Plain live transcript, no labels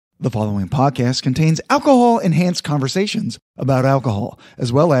The following podcast contains alcohol-enhanced conversations about alcohol,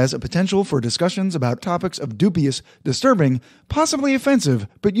 as well as a potential for discussions about topics of dubious, disturbing, possibly offensive,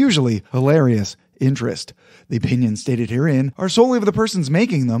 but usually hilarious interest. The opinions stated herein are solely of the persons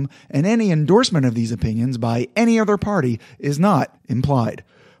making them, and any endorsement of these opinions by any other party is not implied.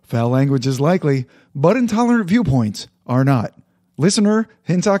 Foul language is likely, but intolerant viewpoints are not. Listener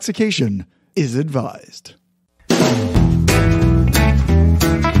intoxication is advised.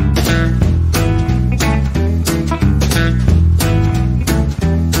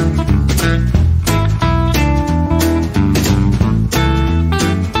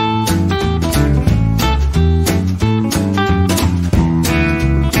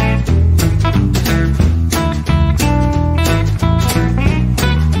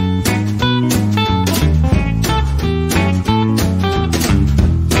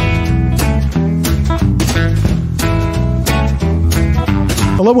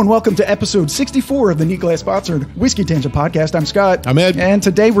 Hello and welcome to episode 64 of the Neat Glass sponsored Whiskey Tangent podcast. I'm Scott. I'm Ed. And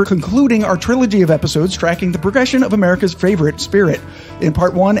today we're concluding our trilogy of episodes tracking the progression of America's favorite spirit. In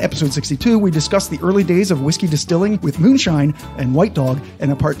part 1, episode 62, we discussed the early days of whiskey distilling with moonshine and white dog.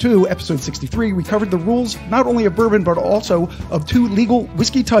 And in part 2, episode 63, we covered the rules not only of bourbon but also of two legal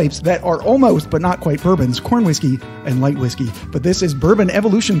whiskey types that are almost but not quite bourbons, corn whiskey and light whiskey. But this is Bourbon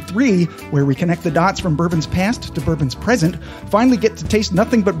Evolution 3, where we connect the dots from bourbon's past to bourbon's present, finally get to taste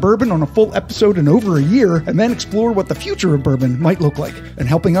nothing but bourbon on a full episode in over a year, and then explore what the future of bourbon might look like. And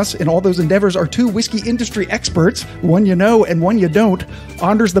helping us in all those endeavors are two whiskey industry experts, one you know and one you don't.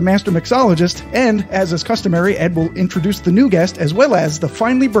 Anders the master mixologist, and as is customary, Ed will introduce the new guest as well as the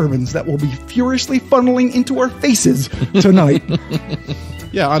finely bourbons that will be furiously funneling into our faces tonight.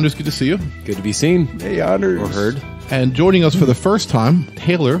 Yeah, Anders, good to see you. Good to be seen. Hey, Anders. Or heard. And joining us for the first time,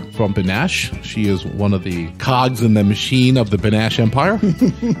 Taylor from Benash. She is one of the cogs in the machine of the Benash Empire.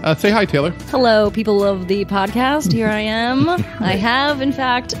 Say hi, Taylor. Hello, people of the podcast. Here I am. I have, in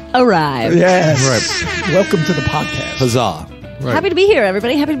fact, arrived. Yes. Right. Welcome to the podcast. Huzzah. Right. Happy to be here,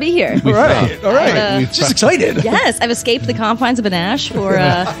 everybody. Happy to be here. All right. Just excited. Yes, I've escaped the confines of Benash for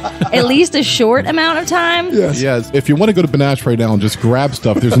at least a short amount of time. Yes. If you want to go to Benash right now and just grab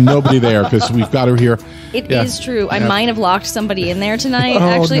stuff, there's nobody there because we've got her here. It is true. I might have locked somebody in there tonight.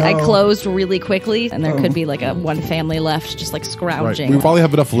 Actually, no. I closed really quickly, and there could be like one family left just like Right. scrounging. We probably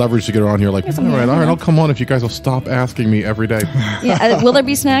have enough leverage to get around here. Like, all right, I'll come on if you guys will stop asking me every day. Yeah, will there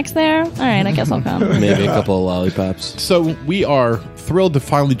be snacks there? All right, I guess I'll come. Maybe a couple of lollipops. So we are thrilled to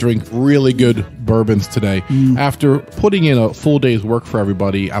finally drink really good bourbons today. After putting in a full day's work for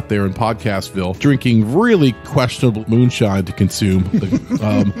everybody out there in Podcastville, drinking really questionable moonshine to consume,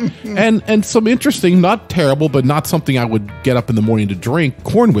 and some interesting, not terrible, but not something I would get up in the morning to drink,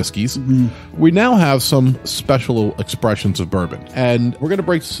 corn whiskeys. We now have some special expressions of bourbon, and we're going to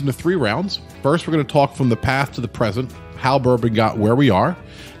break this into 3 rounds. First, we're going to talk from the past to the present, how bourbon got where we are.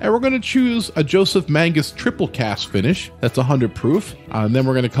 And we're going to choose a Joseph Mangus triple cask finish. That's 100 proof. And then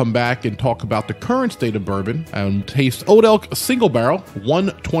we're going to come back and talk about the current state of bourbon and taste Old Elk single barrel,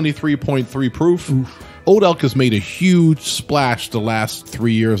 123.3 proof. Oof. Old Elk has made a huge splash the last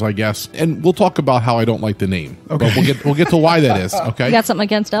 3 years, I guess. And we'll talk about how I don't like the name. Okay. But we'll get to why that is, okay? You got something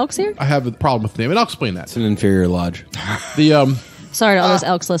against Elks here? I have a problem with the name, and I'll explain that. It's an inferior lodge. Sorry to all those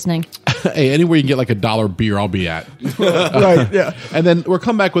Elks listening. Hey, anywhere you can get like $1 beer, I'll be at. Right, yeah. And then we'll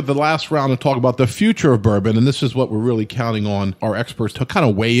come back with the last round and talk about the future of bourbon. And this is what we're really counting on our experts to kind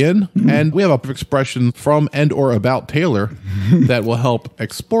of weigh in. And we have a expression from and or about Taylor that will help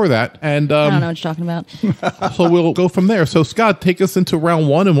explore that. And I don't know what you're talking about. So we'll go from there. So Scott, take us into round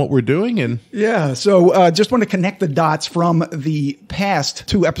 1 and what we're doing. And yeah, so just want to connect the dots from the past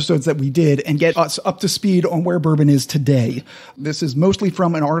 2 episodes that we did and get us up to speed on where bourbon is today. This is mostly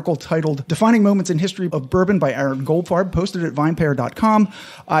from an article titled Defining Moments in History of Bourbon by Aaron Goldfarb, posted at vinepair.com.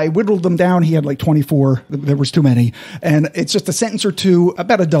 I whittled them down. He had like 24. There was too many. And it's just a sentence or two,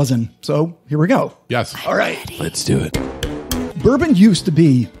 about a dozen. So here we go. yes. All right. Let's do it. Bourbon used to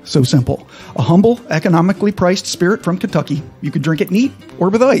be so simple. A humble, economically priced spirit from Kentucky. You could drink it neat or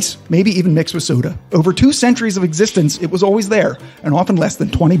with ice, maybe even mixed with soda. Over 2 centuries of existence, it was always there, and often less than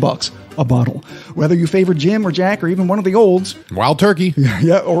 $20 a bottle. Whether you favored Jim or Jack or even one of the olds. Wild Turkey.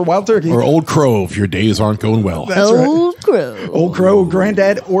 Yeah, or Wild Turkey. Or Old Crow if your days aren't going well. That's right. Old Crow. Old Crow,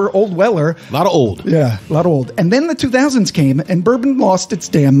 Granddad, or Old Weller. A lot of old. Yeah, a lot of old. And then the 2000s came, and bourbon lost its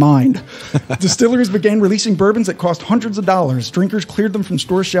damn mind. Distilleries began releasing bourbons that cost hundreds of dollars. drinkers cleared them from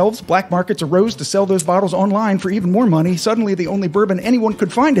store shelves, black markets arose to sell those bottles online for even more money. Suddenly, the only bourbon anyone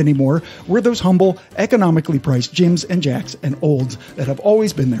could find anymore were those humble, economically priced Jims and Jacks and Olds that have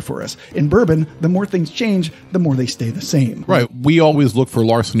always been there for us. In bourbon, the more things change, the more they stay the same. Right. We always look for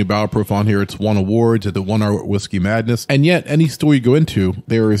Larceny Barrel Proof on here. It's won awards at the 1 Hour Whiskey Madness. And yet, any store you go into,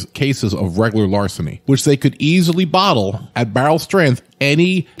 there is cases of regular larceny, which they could easily bottle at barrel strength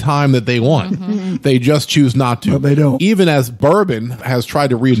any time that they want. They just choose not to. No, they don't. Even as bourbon has tried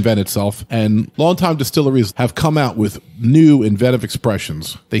to reinvent itself, and longtime distilleries have come out with new inventive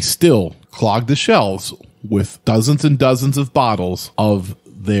expressions, they still clog the shelves with dozens and dozens of bottles of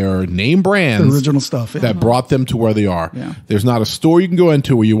their name brands, The original stuff, yeah. that brought them to where they are. Yeah. There's not a store you can go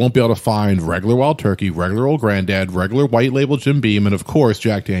into where you won't be able to find regular Wild Turkey, regular Old Grandad, regular White Label Jim Beam, and of course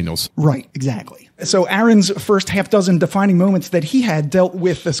Jack Daniels. Right, exactly. So Aaron's first half dozen defining moments that he had dealt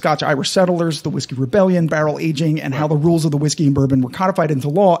with the Scotch-Irish settlers, the Whiskey Rebellion, barrel aging, and how the rules of the whiskey and bourbon were codified into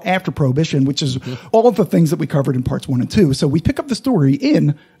law after Prohibition, which is all of the things that we covered in parts 1 and 2. So we pick up the story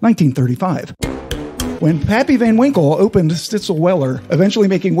in 1935. When Pappy Van Winkle opened Stitzel Weller, eventually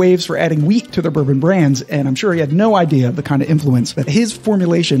making waves for adding wheat to their bourbon brands, and I'm sure he had no idea of the kind of influence that his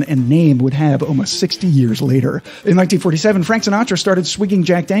formulation and name would have almost 60 years later. In 1947, Frank Sinatra started swigging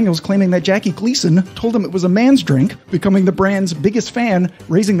Jack Daniels, claiming that Jackie Gleason told him it was a man's drink, becoming the brand's biggest fan,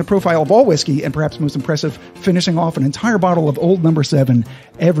 raising the profile of all whiskey, and perhaps most impressive, finishing off an entire bottle of Old No. 7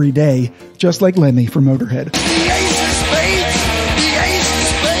 every day, just like Lemmy from Motorhead.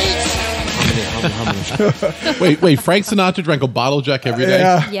 Wait, Frank Sinatra drank a bottle of Jack every day?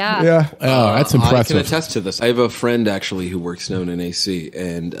 Yeah. Oh, that's I can impressive. attest to this. I have a friend actually who works down in AC,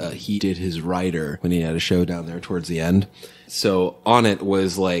 and he did his rider when he had a show down there towards the end. So on it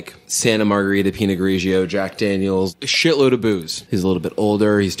was like Santa Margarita, Pinot Grigio, Jack Daniels, a shitload of booze. He's a little bit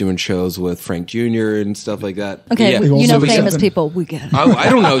older. He's doing shows with Frank Jr. and stuff like that. Okay, Yeah. you know also famous said- people. We get it. I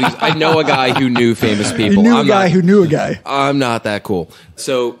don't know these. I know a guy who knew famous people. He knew I'm a guy not- who knew a guy. I'm not that cool.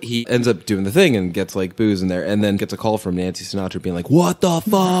 So he ends up doing the thing and gets like booze in there, and then gets a call from Nancy Sinatra being like, "What the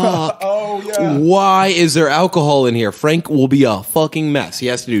fuck? Oh, yeah. Why is there alcohol in here? Frank will be a fucking mess. He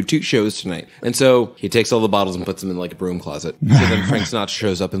has to do 2 shows tonight." And so he takes all the bottles and puts them in like a broom closet. So then Frank Sinatra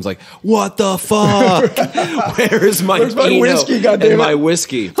shows up and is like, "What the fuck? Where's my Pinot whiskey, goddammit?" and my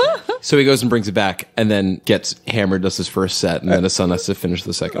whiskey?" So he goes and brings it back, and then gets hammered, does his first set, and then his son has to finish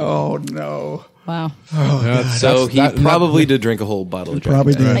the second. Oh, no. Wow. So he probably did drink a whole bottle of Jack.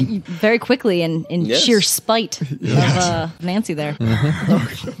 Probably did. Very quickly in Yes. sheer spite of Nancy there.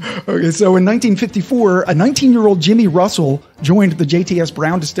 Okay, so in 1954, a 19-year-old Jimmy Russell joined the JTS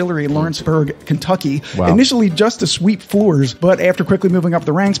Brown Distillery in Lawrenceburg, Kentucky, Wow. initially just to sweep floors, but after quickly moving up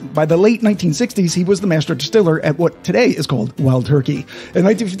the ranks, by the late 1960s, he was the master distiller at what today is called Wild Turkey. In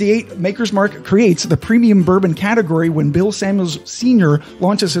 1958, Maker's Mark creates the premium bourbon category when Bill Samuels Sr.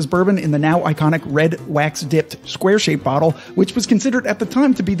 launches his bourbon in the now iconic red wax-dipped square-shaped bottle, which was considered at the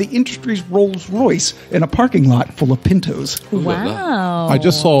time to be the industry's Rolls-Royce in a parking lot full of Pintos. Wow. I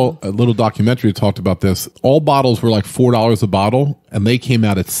just saw a little documentary that talked about this. All bottles were like $4 a bottle, and they came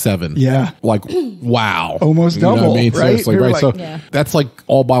out at $7. Yeah. Like, wow. Almost You know what double, I mean? right? Seriously, We were right? like- So Yeah. that's like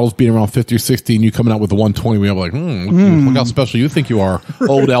all bottles being around 50 or 60, and you coming out with the 120. We have like, look how special you think you are.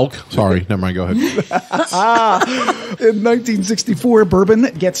 Old elk. Sorry, never mind. Go ahead. In 1964, bourbon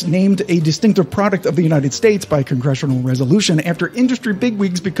gets named a distinctive product of the United States by congressional resolution after industry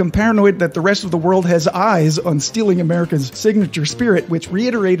bigwigs become paranoid that the rest of the world has eyes on stealing America's signature spirit, which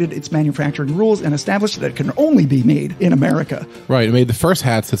reiterated its manufacturing rules and established that it can only be made in America. Right. It made the first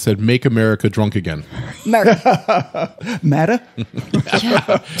hats that said, "Make America Drunk Again." America. Mad?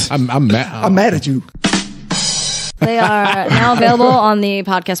 I'm mad. I'm mad at you. They are now available on the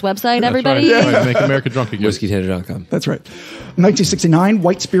podcast website, everybody. Right. Make America Drunk Again. WhiskeyTater.com. That's right. 1969,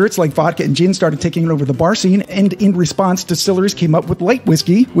 white spirits like vodka and gin started taking over the bar scene, and in response, distilleries came up with light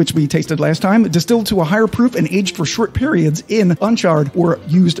whiskey, which we tasted last time, distilled to a higher proof and aged for short periods in uncharred or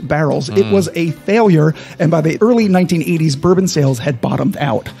used barrels. It was a failure, and by the early 1980s, bourbon sales had bottomed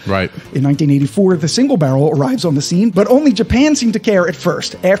out. Right. In 1984, the single barrel arrives on the scene, but only Japan seemed to care at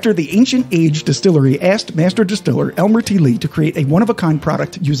first, after the Ancient Age Distillery asked master distiller Elmer T. Lee to create a one-of-a-kind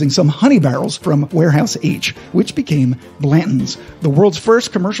product using some honey barrels from Warehouse H, which became Blanton's. The world's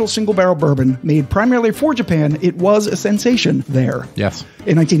first commercial single-barrel bourbon made primarily for Japan. It was a sensation there. Yes.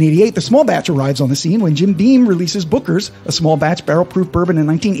 In 1988, the small batch arrives on the scene when Jim Beam releases Booker's, a small batch barrel-proof bourbon in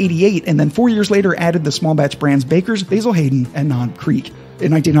 1988, and then 4 years later added the small batch brands Baker's, Basil Hayden, and Knob Creek.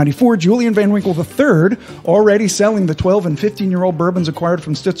 In 1994, Julian Van Winkle III, already selling the 12 and 15-year-old bourbons acquired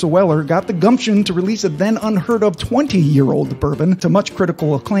from Stitzel-Weller, got the gumption to release a then unheard-of 20-year-old bourbon to much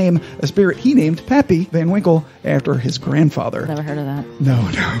critical acclaim, a spirit he named Pappy Van Winkle after his grandfather. Never heard of that. No.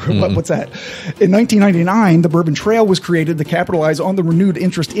 What's that? In 1999, the Bourbon Trail was created to capitalize on the renewed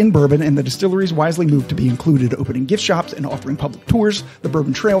interest in bourbon, and the distilleries wisely moved to be included, opening gift shops and offering public tours. The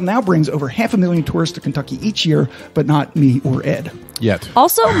Bourbon Trail now brings over 500,000 tourists to Kentucky each year, but not me or Ed. Yet.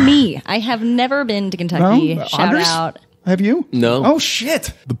 Also me. I have never been to Kentucky. No? Shout Anders? out. Have you? No. Oh,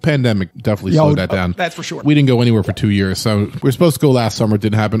 shit. The pandemic definitely slowed that down. That's for sure. We didn't go anywhere for 2 years, so we were supposed to go last summer. It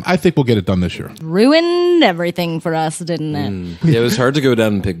didn't happen. I think we'll get it done this year. Ruined everything for us, didn't it? Yeah, it was hard to go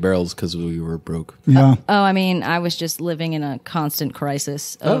down and pick barrels because we were broke. Yeah. Oh, I mean, I was just living in a constant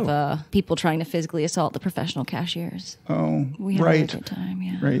crisis of people trying to physically assault the professional cashiers. Oh, We had a right. really good time,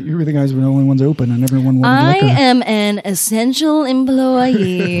 yeah. Right. You were the guys who were the only ones open, and everyone wanted I liquor. am an essential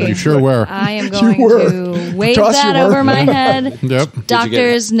employee. You sure were. I am going were. to wave Trust that you were. over my head. Yep.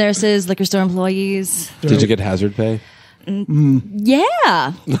 Doctors, nurses, liquor store employees. Did you get hazard pay?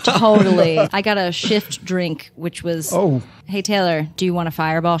 Yeah, totally. I got a shift drink, which was, Oh. hey, Taylor, do you want a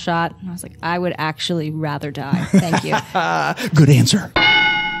fireball shot? And I was like, I would actually rather die. Thank you. Good answer.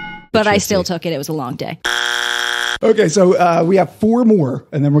 But I still took it. It was a long day. Okay, so we have 4 more,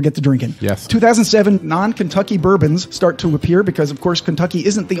 and then we'll get to drinking. Yes. 2007 non-Kentucky bourbons start to appear because, of course, Kentucky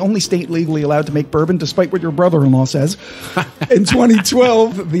isn't the only state legally allowed to make bourbon, despite what your brother-in-law says. In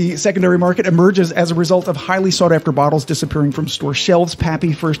 2012, the secondary market emerges as a result of highly sought-after bottles disappearing from store shelves,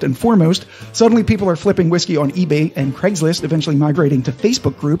 Pappy first and foremost. Suddenly, people are flipping whiskey on eBay and Craigslist, eventually migrating to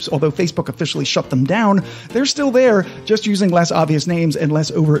Facebook groups. Although Facebook officially shut them down, they're still there, just using less obvious names and less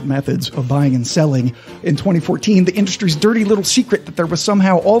overt methods of buying and selling. In 2014, the industry's dirty little secret that there was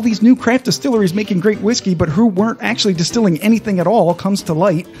somehow all these new craft distilleries making great whiskey, but who weren't actually distilling anything at all, comes to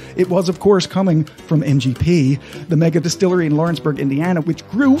light. It was, of course, coming from MGP, the mega distillery in Lawrenceburg, Indiana, which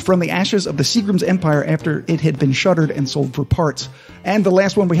grew from the ashes of the Seagram's empire after it had been shuttered and sold for parts. And the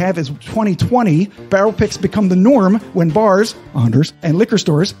last one we have is 2020. Barrel picks become the norm when bars, Anders, and liquor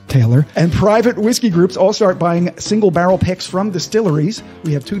stores, Taylor, and private whiskey groups all start buying single barrel picks from distilleries.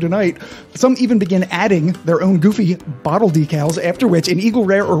 We have 2 tonight. Some even begin adding their own goofy bottle decals, after which an Eagle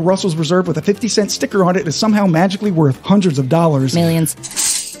Rare or Russell's Reserve with a 50-cent sticker on it is somehow magically worth hundreds of dollars. Millions.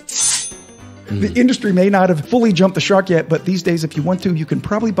 The industry may not have fully jumped the shark yet, but these days, if you want to, you can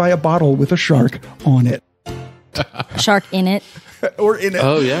probably buy a bottle with a shark on it. Shark in it. Or in it.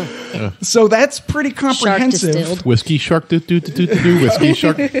 Oh, yeah. So that's pretty Shark comprehensive. distilled. Whiskey shark whiskey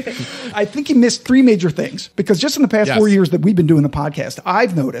shark. I think he missed 3 major things, because just in the past Yes. 4 years that we've been doing the podcast,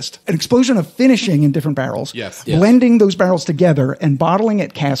 I've noticed an explosion of finishing in different barrels, Yes. blending those barrels together and bottling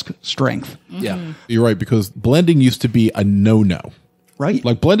at cask strength. Yeah. You're right, because blending used to be a no-no. Right.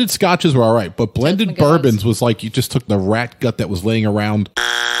 Like blended scotches were all right, but blended Gentleman goes. bourbons was like you just took the rat gut that was laying around.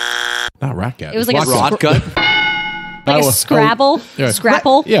 Not rat gut. It was like a rock Rot gut? Like a Scrabble. yeah.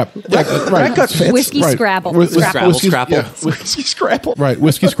 Scrapple. Yeah, right. That gut fits. Whiskey Right. Scrabble. Scrapple, Whiskey- scrapple. yeah. Whiskey Scrapple. Right.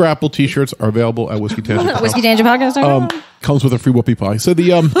 Whiskey Scrapple t-shirts are available at Whiskey Tangent. Whiskey Danger Podcast. Comes with a free whoopie pie. So the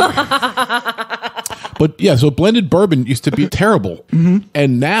but yeah, so blended bourbon used to be terrible.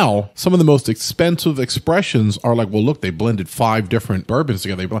 And now some of the most expensive expressions are like, well, look, they blended 5 different bourbons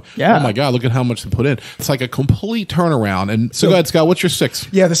together. Yeah. Oh my God, look at how much they put in. It's like a complete turnaround. And so go ahead, Scott, what's your 6?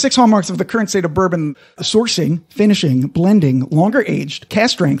 Yeah, the 6 hallmarks of the current state of bourbon: sourcing, finishing, blending, longer aged,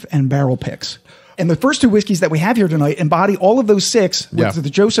 cask strength, and barrel picks. And the first 2 whiskeys that we have here tonight embody all of those 6, with Yeah. the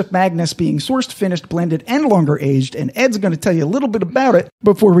Joseph Magnus being sourced, finished, blended, and longer aged. And Ed's going to tell you a little bit about it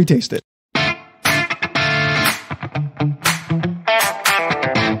before we taste it.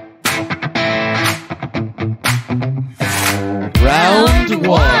 Round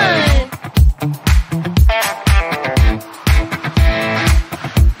 1.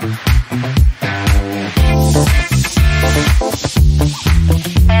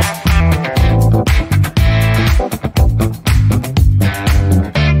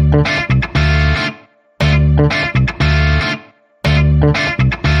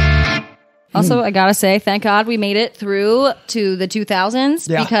 Also, I gotta say, thank God we made it through to the 2000s,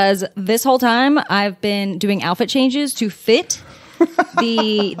 Yeah. because this whole time I've been doing outfit changes to fit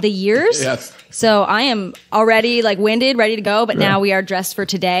the years. Yes. So I am already like winded, ready to go, but now we are dressed for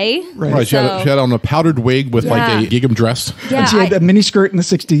today. Right. She had on a powdered wig with like Yeah. a gingham dress. Yeah, And she had a mini skirt in the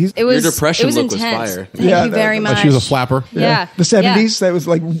 60s. it was Your depression it was look was intense. fire. Thank Yeah, you very much. She was a flapper. Yeah. The 70s, that was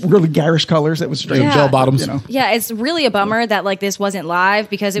like really garish colors. That was strange. Yeah. Gel bottoms. You know. Yeah, it's really a bummer that like this wasn't live,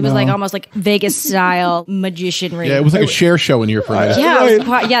 because it was like almost like Vegas style magicianry. Yeah, it was like a share show in here for a minute. Yeah, it was Right.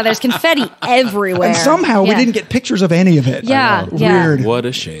 quite- yeah, there's confetti everywhere. And somehow we Yeah. didn't get pictures of any of it. Yeah, Yeah. Weird. What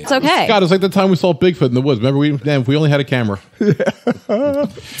a shame. It's okay. God, it's like the time we saw Bigfoot in the woods. Remember, if we only had a camera.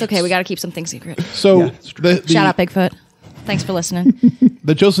 It's okay. We got to keep something secret. So, Shout out Bigfoot. Thanks for listening.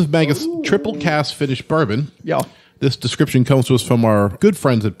 the Joseph Magnus triple cask finished bourbon. Yeah. This description comes to us from our good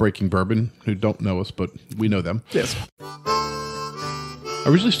friends at Breaking Bourbon, who don't know us, but we know them. Yes.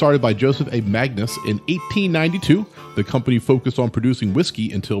 Originally started by Joseph A. Magnus in 1892, the company focused on producing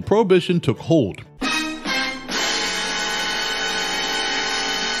whiskey until Prohibition took hold.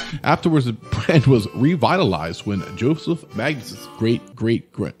 Afterwards, the brand was revitalized when Joseph Magnus's great.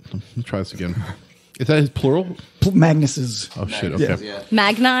 Let me try this again. Is that his plural? Magnus's. Oh, shit. Okay. Yeah.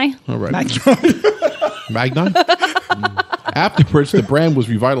 Magni. All right. Magnon? Afterwards, the brand was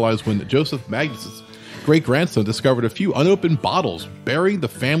revitalized when Joseph Magnus's great-grandson discovered a few unopened bottles bearing the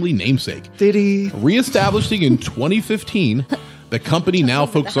family namesake. Did he? Reestablishing in 2015, the company now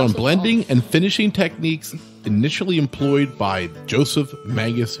focuses on blending and finishing techniques initially employed by Joseph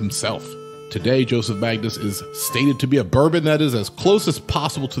Magnus himself. Today, Joseph Magnus is stated to be a bourbon that is as close as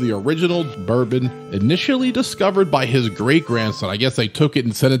possible to the original bourbon initially discovered by his great-grandson. I guess they took it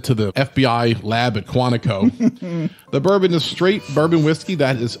and sent it to the FBI lab at Quantico. The bourbon is straight bourbon whiskey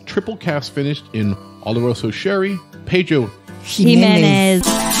that is triple cask finished in Oloroso sherry, Pedro Jimenez.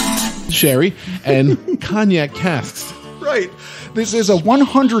 sherry, and cognac casks. Right. This is a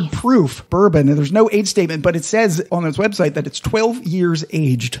 100 proof bourbon, and there's no age statement, but it says on its website that it's 12 years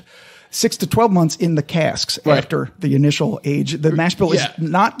aged. 6 to 12 months in the casks after the initial age. The mash bill is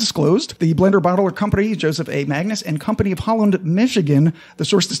not disclosed. The blender bottler company, Joseph A. Magnus, and Company of Holland, Michigan. The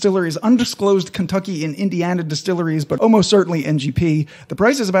source distillery is undisclosed Kentucky and Indiana distilleries, but almost certainly NGP. The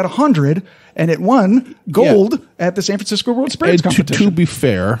price is about $100, and it won gold at the San Francisco World Spirits And Competition. to be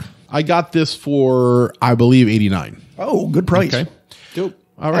fair, I got this for, I believe, $89. Oh, good price. Okay. Dope.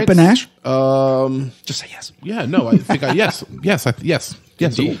 All right. Panache? Just say yes. Yeah, no, I think yes.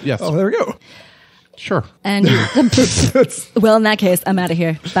 Yes. Oh, there we go. Sure. And well, in that case, I'm out of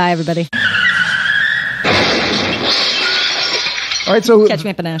here. Bye, everybody. All right, so Catch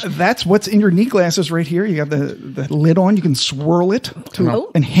me at Panache. that's what's in your neat glasses right here. You got the lid on. You can swirl it to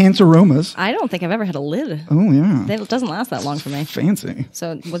Oh. enhance aromas. I don't think I've ever had a lid. Oh, yeah. It doesn't last that long for me. Fancy.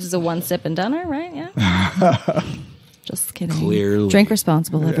 So what is a one sip and done, right? Yeah. Just kidding. Clearly. Drink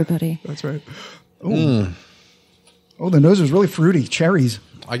responsible, everybody. That's right. Oh, the nose is really fruity. Cherries.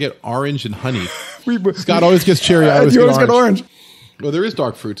 I get orange and honey. Scott Scott always gets cherry. I always you get always get orange. Well, there is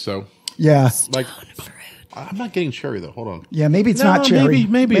dark fruit, so Yeah. like I'm not getting cherry though. Hold on. Yeah, maybe it's not cherry.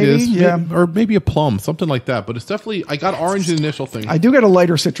 Maybe it is. Yeah. Or maybe a plum, something like that. But it's definitely. I got orange in the initial thing. I do get a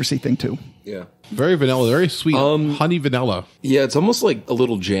lighter citrusy thing, too. Yeah. Very vanilla, very sweet, honey vanilla. Yeah, it's almost like a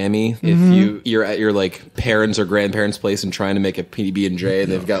little jammy. If you're at your like parents' or grandparents' place and trying to make a PB&J,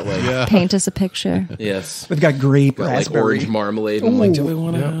 and they've got like Paint us a picture. yes, They've got grape, got like raspberry. orange marmalade. And I'm like, do I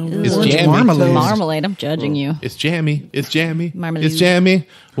want to? It's Orange jammy. marmalade. Marmalade. I'm judging you. It's jammy. It's jammy. Marmalade. It's jammy.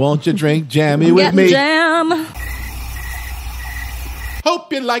 Won't you drink jammy with Getting me? jam.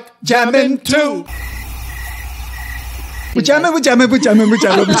 Hope you like Jamming, too. We're jamming.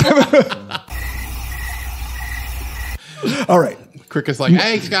 All right. Cricket's like,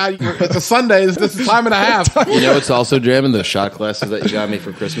 hey, Scott, it's a Sunday. This is time and a half. You know, it's also jamming the shot glasses that you got me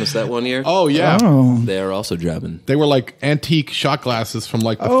for Christmas that one year. Oh, yeah. They are also jamming. They were like antique shot glasses from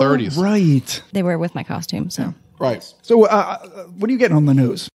like the 30s. Right. They were with my costume, so. Right. So, what are you getting on the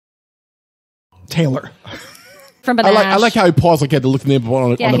nose? Taylor. From I Panache. like how he paused like he had to look the name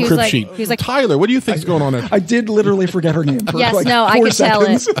on Yeah, the he was crib like- sheet. he was like- Tyler, what do you think's going on there? I did literally forget her name. For Yes, like no, I 4 could tell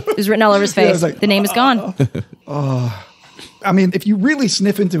it. seconds. It was written all over his face. I was like, the name is gone. I mean, if you really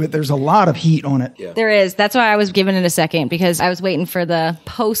sniff into it, there's a lot of heat on it. Yeah. There is. That's why I was giving it a second, because I was waiting for the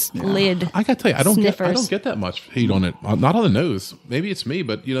post-lid I gotta tell you, I don't sniffers. get that much heat on it. Not on the nose. Maybe it's me,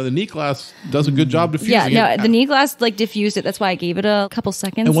 but you know, the neat glass does a good job diffusing Yeah, no, it. the knee glass like diffused it. That's why I gave it a couple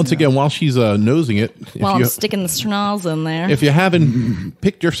seconds. And once again, while she's nosing it, while I'm sticking the straws in there. if you haven't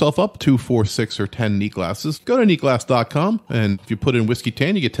picked yourself up 2, 4, 6, or 10 neat glasses, go to neatglass.com, and if you put in Whiskey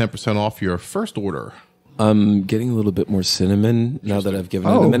Tan, you get 10% off your first order. I'm getting a little bit more cinnamon now that I've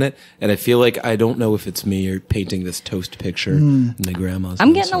given it a minute, and I feel like I don't know if it's me or painting this toast picture in my grandma's. I'm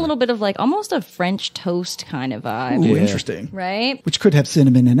house. getting a little bit of like almost a French toast kind of vibe. Ooh, interesting. Right? Which could have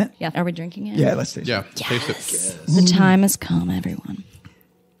cinnamon in it. Yeah. Are we drinking it? Yeah, let's taste Yeah, it. taste it. The time has come, everyone.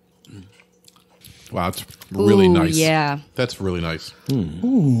 Wow, Really Ooh, nice. yeah. That's really nice.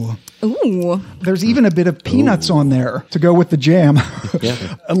 Ooh. There's even a bit of peanuts on there to go with the jam.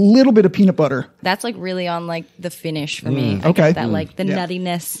 A little bit of peanut butter. That's like really on like the finish for me. I Okay. get that like the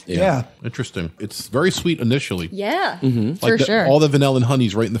nuttiness. Yeah. Interesting. It's very sweet initially. Yeah. Like For sure. all the vanilla and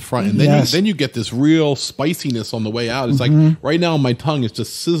honey's right in the front, and then Yes. then you get this real spiciness on the way out. It's like right now my tongue is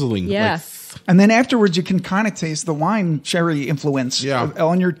just sizzling. Yeah. Like, And then afterwards, you can kind of taste the wine sherry influence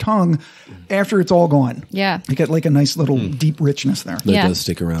on your tongue after it's all gone. Yeah. You get like a nice little deep richness there. That Yeah. does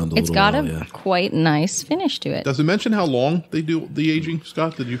stick around a It's little got while, a yeah. quite nice finish to it. does it mention how long they do the aging,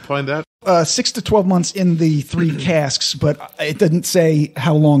 Scott? Did you find that? 6 to 12 months in the 3 casks, but it didn't say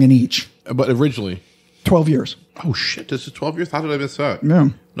how long in each. But originally. 12 years. Oh shit! This is 12 years. How did I miss that? Yeah.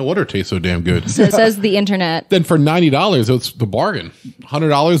 No wonder it tastes so damn good. So it says the internet. Then for $90, it's the bargain.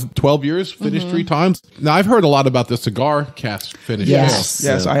 $100, 12 years, finished 3 times. Now I've heard a lot about the cigar cask finish. Yes.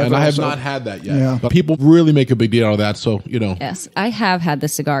 Yes, I have and I have also. not had that yet. Yeah. But people really make a big deal out of that. So Yes, I have had the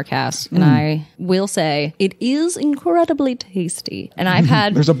cigar cask, and I will say it is incredibly tasty. And I've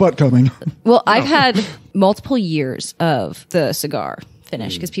had, There's a butt coming. well, I've had multiple years of the cigar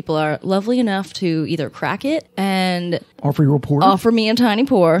finish because people are lovely enough to either crack it and Offer you a pour. offer me a tiny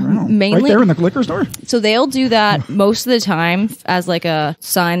pour, Right mainly. there in the liquor store? So they'll do that most of the time as like a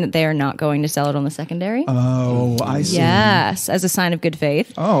sign that they are not going to sell it on the secondary. Oh, I see. Yes, as a sign of good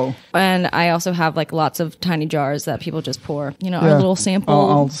faith. Oh. And I also have like lots of tiny jars that people just pour, Yeah. a little sample.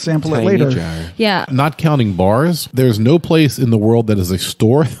 I'll sample it Tiny later. jar. Yeah. not counting bars, there's no place in the world that is a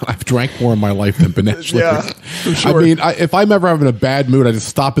store that I've drank more in my life than Benesh Yeah, Liquors. for sure. I mean, if I'm ever having a bad mood, I just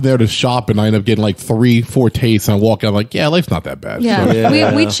stop in there to shop and I end up getting like 3-4 tastes and I walk out I'm like, yeah, life's not that bad. Yeah.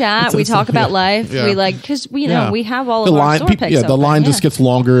 Yeah. We chat, we talk about life. Yeah. We like, because, Yeah. we have all the of our line, store people, picks the open. line just gets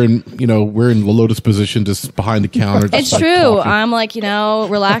longer, and we're in the lotus position, just behind the counter. Just It's like true. talking. I'm like,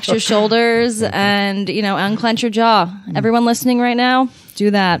 relax your shoulders and, unclench your jaw. Everyone listening right now,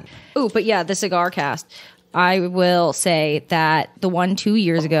 do that. Ooh, but yeah, the cigar cast. I will say that the one 2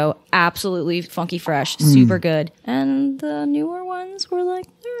 years ago, absolutely funky fresh, super good. And the newer ones were like,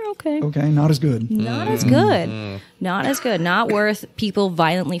 they're okay. Okay, not as good. Not as good. Not as good. Not worth people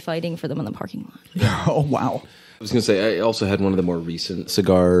violently fighting for them in the parking lot. Oh, wow. I was going to say, I also had one of the more recent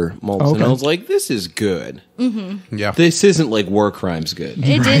cigar malts, and Okay. I was like, this is good. Yeah. This isn't like war crimes good.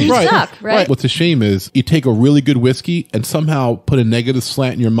 It didn't suck, right? What's a shame is you take a really good whiskey and somehow put a negative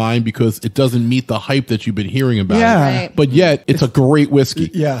slant in your mind because it doesn't meet the hype that you've been hearing about. Yeah. it. Right. But yet it's a great whiskey.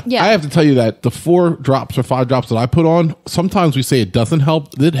 Yeah. Yeah. I have to tell you that the 4 drops or 5 drops that I put on, sometimes we say it doesn't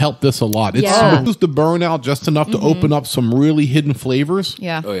help. It helped this a lot. It Yeah. smooths the burn out just enough to open up some really hidden flavors.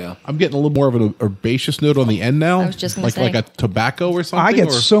 Yeah. Oh, yeah. I'm getting a little more of an herbaceous note on the end now. I was just gonna like say. like a tobacco or something. I get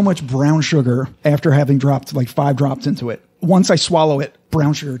or- so much brown sugar after having dropped like 5 drops into it. Once I swallow it,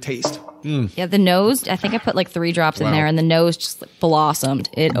 brown sugar taste. Yeah, the nose, I think I put like 3 drops in Wow. there and the nose just blossomed.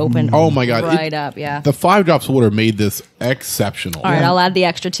 It opened Oh my God. right up, yeah. The 5 drops of water made this exceptional. All right, I'll add the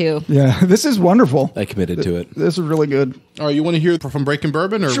extra 2. Yeah, this is wonderful. I committed to it. This is really good. All right, you want to hear from Breaking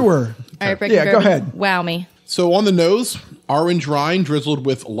Bourbon? Or? Sure. All right, Breaking Yeah, go Bourbon. ahead. Wow me. So on the nose, orange rind drizzled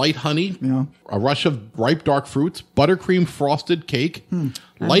with light honey, Yeah. a rush of ripe dark fruits, buttercream frosted cake,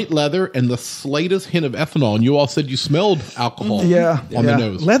 light leather, and the slightest hint of ethanol. And you all said you smelled alcohol Yeah. on yeah. the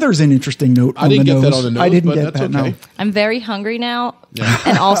nose. Leather's an interesting note I on didn't the get nose. that on the nose, I didn't but get that's that, okay. no. I'm very hungry now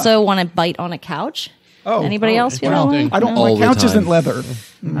and also want to bite on a couch. Oh. Anybody else feel that way? interesting. I don't. All My the couch time. isn't leather.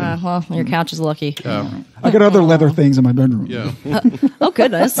 Well, your couch is lucky. I got other leather things in my bedroom. Yeah, Oh,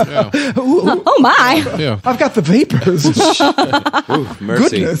 goodness. Oh, my. yeah. I've got the vapors. Ooh,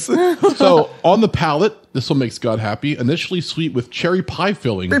 mercy. Goodness. So on the palate, this will make Scott happy. Initially sweet with cherry pie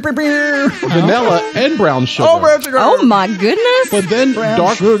filling, vanilla, and brown sugar. Oh, brown sugar. Oh, my goodness. But then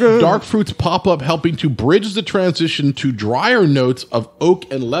Brown sugar. dark fruits pop up, helping to bridge the transition to drier notes of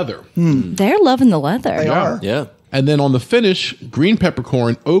oak and leather. They're loving the leather. They are. Yeah. And then on the finish, green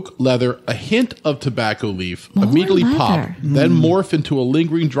peppercorn, oak leather, a hint of tobacco leaf, immediately leather. pop, then morph into a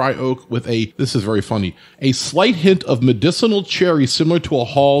lingering dry oak with this is very funny, a slight hint of medicinal cherry similar to a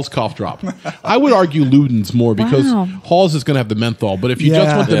Hall's cough drop. I would argue Luden's more because Wow. Hall's is going to have the menthol, but if you Yeah.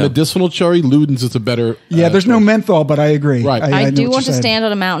 just want the Yeah. medicinal cherry, Luden's is a better. Yeah, there's no menthol, but I agree. Right. I know do what want you to said. stand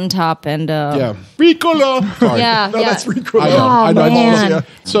on a mountaintop and Yeah. Ricola! Sorry. yeah, No, yeah. that's Ricola. I know. Oh, I know. man. Yeah.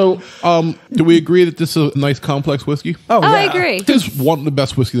 So, do we agree that this is a nice complex whiskey? Oh, I yeah. agree. This is one of the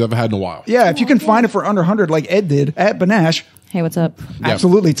best whiskeys I've ever had in a while. Yeah, if you can find it for under 100 like Ed did at Benesh, Hey, what's up?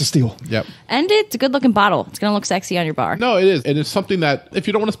 Absolutely, it's a steal. Yep. And it's a good looking bottle. It's going to look sexy on your bar. No, it is. And it's something that if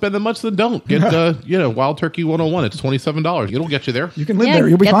you don't want to spend that much, then don't. Get, Wild Turkey 101. It's $27. It'll get you there. You can live there.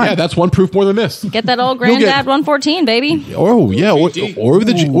 You'll be fine. Yeah, that's one proof more than this. Get that old Granddad 114, baby. Oh, yeah. Or the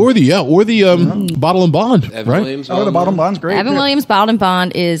bottle and bond, Evan right? Williams, Oh, the bottom bond's great. Evan Williams Bottled and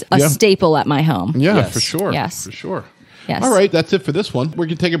Bond is a staple at my home. Yeah, Yes. for sure. Yes. For sure. Yes. All right, that's it for this one. We're going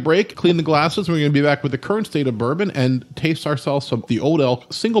to take a break, clean the glasses. We're going to be back with the current state of bourbon and taste ourselves some the Old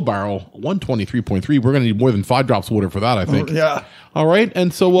Elk Single Barrel 123.3. We're going to need more than 5 drops of water for that, I think. Yeah. All right,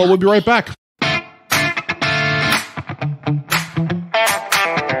 and so we'll be right back.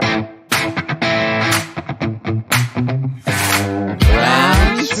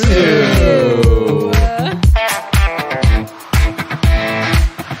 Round 2.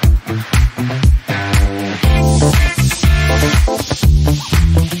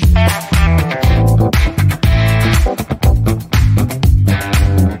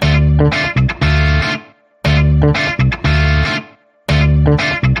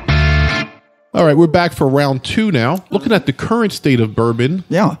 All right, we're back for round 2 now. Looking at the current state of bourbon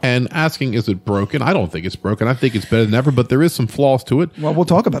and asking, is it broken? I don't think it's broken. I think it's better than ever, but there is some flaws to it. Well, we'll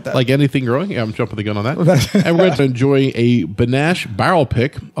talk about that. Like anything growing. Yeah, I'm jumping the gun on that. And we're going to enjoy a Benash barrel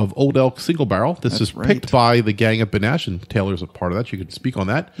pick of Old Elk Single Barrel. This is picked by the gang at Benash, and Taylor's a part of that. You can speak on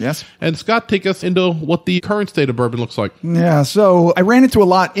that. Yes. And Scott, take us into what the current state of bourbon looks like. Yeah, so I ran into a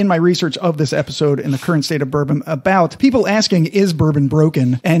lot in my research of this episode in the current state of bourbon about people asking, is bourbon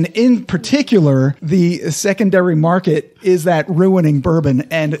broken? And in particular, the secondary market, is that ruining bourbon?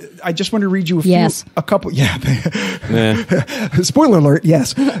 And I just want to read you a couple. Yeah. Spoiler alert,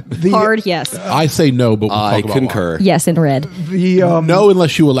 yes. Hard yes. I say no, but we'll I talk about concur. Yes, in red. No,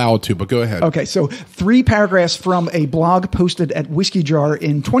 unless you allow it to, but go ahead. Okay, so 3 paragraphs from a blog posted at Whiskey Jar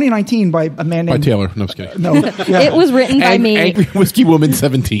in 2019 by a man named... By Taylor. No, I'm just kidding. No, yeah. It was written by me. Angry Whiskey Woman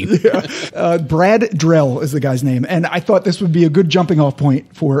 17. Brad Drell is the guy's name, and I thought this would be a good jumping off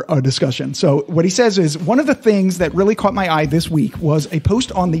point for a discussion. So what he says is, one of the things that really caught my eye this week was a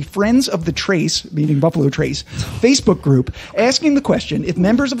post on the Friends of the Trace, meaning Buffalo Trace, Facebook group, asking the question if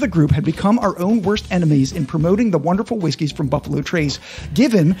members of the group had become our own worst enemies in promoting the wonderful whiskeys from Buffalo Trace,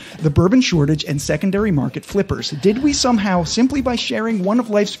 given the bourbon shortage and secondary market flippers. Did we somehow, simply by sharing one of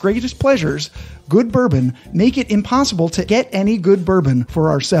life's greatest pleasures, good bourbon, make it impossible to get any good bourbon for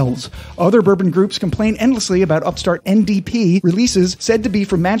ourselves? Other bourbon groups complain endlessly about upstart NDP releases said to be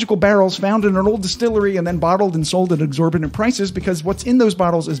from magical barrels found in an old distillery and then bottled and sold at exorbitant prices because what's in those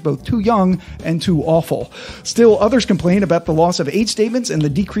bottles is both too young and too awful. Still, others complain about the loss of age statements and the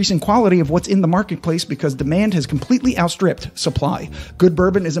decreasing quality of what's in the marketplace because demand has completely outstripped supply. Good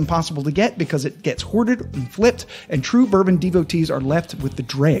bourbon is impossible to get because it gets hoarded and flipped, and true bourbon devotees are left with the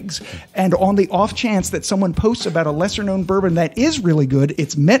dregs. And on the off chance that someone posts about a lesser-known bourbon that is really good,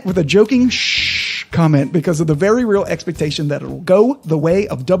 it's met with a joking shh comment because of the very real expectation that it'll go the way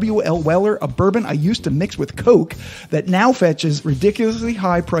of W.L. Weller, a bourbon I used to mix with Coke that now fetches ridiculously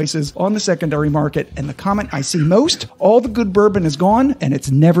high prices on the secondary market. And the comment I see most, all the good bourbon is gone and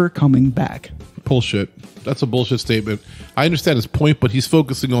it's never coming back. Bullshit. That's a bullshit statement. I understand his point, but he's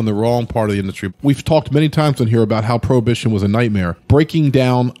focusing on the wrong part of the industry. We've talked many times on here about how Prohibition was a nightmare, breaking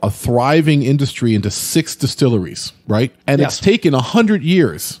down a thriving industry into 6 distilleries, right? And it's taken 100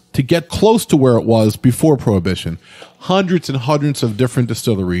 years to get close to where it was before Prohibition. Hundreds and hundreds of different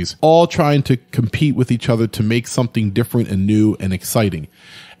distilleries, all trying to compete with each other to make something different and new and exciting.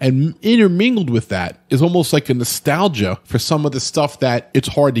 And intermingled with that is almost like a nostalgia for some of the stuff that it's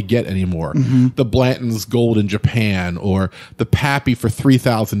hard to get anymore. Mm-hmm. The Blanton's Gold in Japan or the Pappy for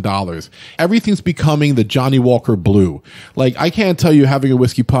 $3,000. Everything's becoming the Johnny Walker Blue. Like, I can't tell you, having a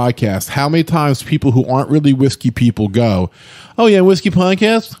whiskey podcast, how many times people who aren't really whiskey people go, oh yeah, whiskey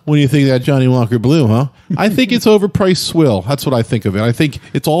podcast? What do you think of that Johnny Walker Blue, huh? I think it's overpriced swill. That's what I think of it. I think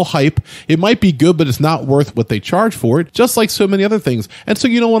it's all hype. It might be good, but it's not worth what they charge for it, just like so many other things. And so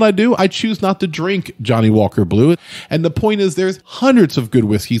you know what I do? I choose not to drink Johnny Walker Blue. And the point is, there's hundreds of good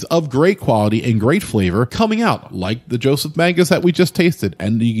whiskeys of great quality and great flavor coming out, like the Joseph Magnus that we just tasted,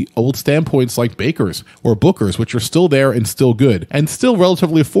 and the old standpoints like Baker's or Booker's, which are still there and still good, and still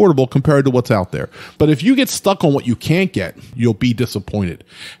relatively affordable compared to what's out there. But if you get stuck on what you can't get, you'll be disappointed.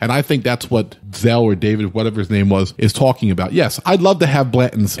 And I think that's what Zell or David, whatever his name was, is talking about. Yes, I'd love to have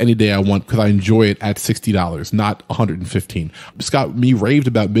Blanton's any day I want because I enjoy it at $60, not $115. Scott, me raved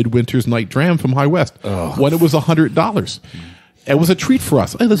about Midwinter's Night Dram from High West when it was $100. It was a treat for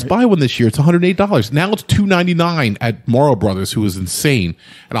us. Hey, let's buy one this year. It's $108. Now it's $299 at Morrow Brothers, who is insane.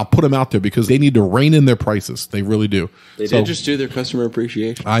 And I'll put them out there because they need to rein in their prices. They really do. They did just do their customer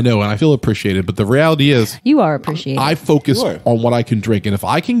appreciation. I know, and I feel appreciated. But the reality is, You are appreciated. I focus on what I can drink. And if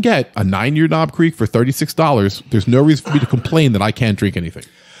I can get a 9-year Knob Creek for $36, there's no reason for me to complain that I can't drink anything.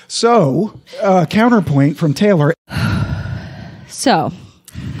 So, counterpoint from Taylor. So,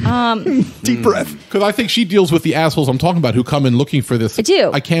 Deep breath. Because I think she deals with the assholes I'm talking about who come in looking for this. I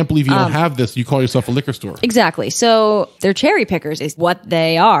do. I can't believe you don't have this. You call yourself a liquor store. exactly. So they're cherry pickers is what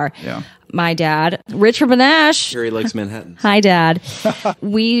they are. Yeah. My dad, Rich from Benash. Jerry likes Manhattan. Hi, Dad.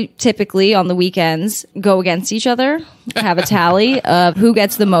 We typically on the weekends go against each other, have a tally of who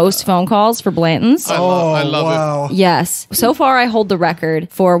gets the most phone calls for Blanton's. I love it. Yes. So far, I hold the record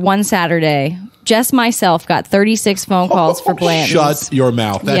for one Saturday. Just myself got 36 phone calls for Blanton's. Shut your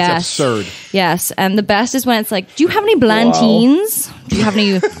mouth. That's absurd. Yes. And the best is when it's like, do you have any Blantines? Do you have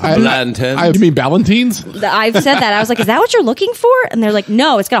any... Blanton. You mean Ballantines? I've said that. I was like, is that what you're looking for? And they're like,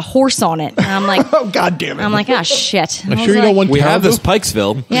 no, it's got a horse on it. And I'm like... Oh, God damn it. I'm like, ah, shit. I'm sure you don't want We have caribou? this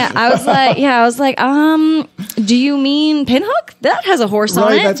Pikesville. Yeah, I was like, do you mean Pinhook? That has a horse on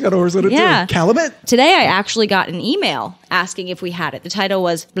Right, it. that's got a horse on it, Yeah. too. Calumet? Today I actually got an email asking if we had it. The title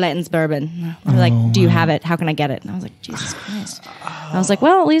was Blanton's Bourbon. They're like, do you have it? How can I get it? And I was like, Jesus Christ. I was like,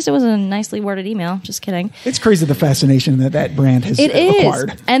 well, at least it was a nicely worded email. Just kidding. It's crazy the fascination that brand has It is.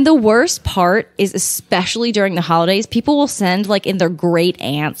 acquired. And the worst part is, especially during the holidays, people will send like in their great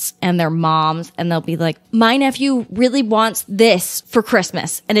aunts and their moms, and they'll be like, my nephew really wants this for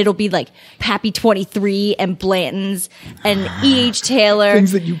Christmas. And it'll be like Pappy 23 and Blanton's and E.H. Taylor.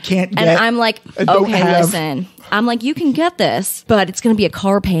 Things that you can't get. And I'm like, and don't okay, have. listen. I'm like, you can get this, but it's going to be a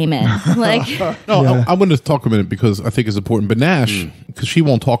car payment. Like, No, I'm going to talk a minute because I think it's important. But Nash, because she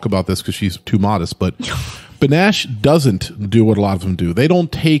won't talk about this because she's too modest, but Benash doesn't do what a lot of them do. They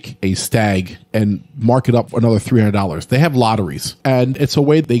don't take a stag and mark it up another $300. They have lotteries, and it's a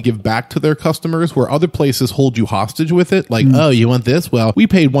way they give back to their customers where other places hold you hostage with it. Like, oh, you want this? Well, we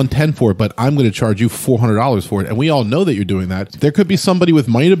paid $110 for it, but I'm going to charge you $400 for it. And we all know that you're doing that. There could be somebody with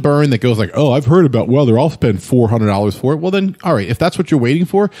money to burn that goes like, oh, I've heard about, well, I'll spend $400 for it. Well, then, all right, if that's what you're waiting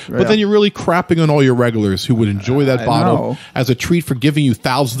for, but then you're really crapping on all your regulars who would enjoy that bottle know. as a treat for giving you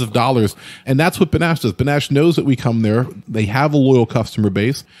thousands of dollars. And that's what Benash does. Benash knows that we come there. They have a loyal customer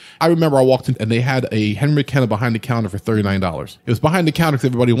base. I remember I walked in and they had a Henry McKenna behind the counter for $39. It was behind the counter because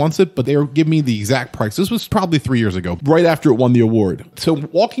everybody wants it, but they were giving me the exact price. This was probably 3 years ago, right after it won the award. So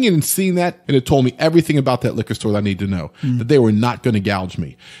walking in and seeing that, and it told me everything about that liquor store that I need to know, that they were not going to gouge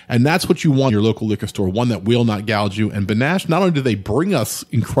me. And that's what you want in your local liquor store, one that will not gouge you. And Benash, not only do they bring us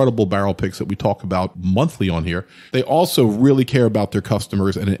incredible barrel picks that we talk about monthly on here, they also really care about their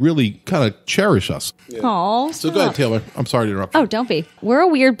customers and it really kind of cherish us. aw. So go ahead, Taylor. I'm sorry to interrupt you. Oh, don't be. We're a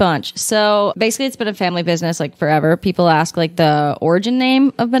weird bunch. So basically, it's been a family business like forever. People ask like the origin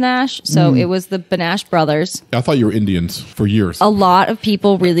name of Benash. So it was the Benash brothers. I thought you were Indians for years. A lot of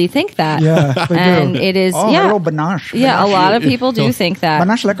people really think that. Yeah, they and do. it is. Oh, yeah, hello, Benash. yeah. A Benash. lot of people do think that.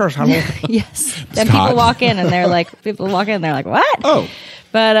 Benash liquors, hello. Yes. Then Scott. people walk in and they're like, what? Oh.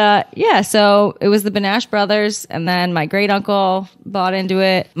 But yeah, so it was the Benash brothers, and then my great uncle bought into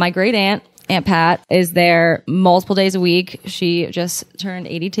it. My great aunt Pat, is there multiple days a week. She just turned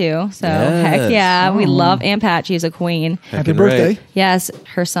 82. So heck yeah, we love Aunt Pat. She's a queen. Happy birthday. Yes,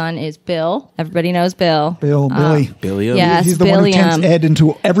 her son is Bill. Everybody knows Bill. Billy. Billiam. Yes, He's the one who Billiam. tempts Ed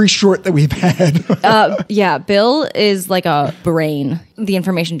into every short that we've had. Yeah, Bill is like a brain. The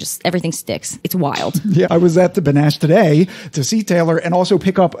information just, everything sticks. It's wild. Yeah, I was at the Benash today to see Taylor and also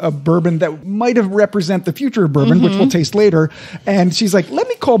pick up a bourbon that might have represent the future of bourbon, which we'll taste later. And she's like, let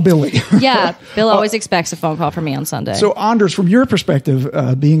me call Billy. Yeah, Bill always expects a phone call from me on Sunday. So, Anders, from your perspective,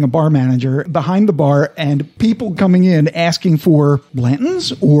 being a bar manager behind the bar and people coming in asking for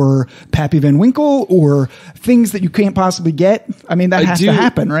Blanton's or Pappy Van Winkle or things that you can't possibly get, I mean, that has to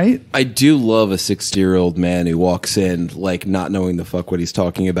happen, right? I do love a 60-year-old man who walks in, like, not knowing the fuck what he's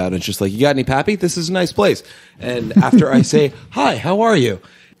talking about. It's just like, you got any Pappy? This is a nice place. And after I say, hi, how are you?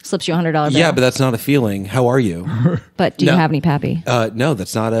 Slips you $100 bill. Yeah, but that's not a feeling. How are you? But do you No. have any Pappy? No,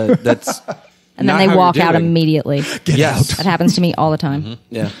 that's not a, that's... And then not they how walk you're out doing. immediately. Yes. That happens to me all the time.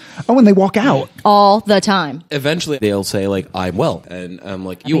 Yeah. Oh, and they walk out. All the time. Eventually, they'll say, like, I'm well. And I'm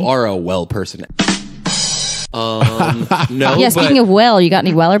like, you are a well person. No, Yeah, speaking of well, you got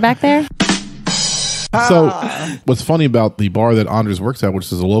any Weller back there? So what's funny about the bar that Andres works at, which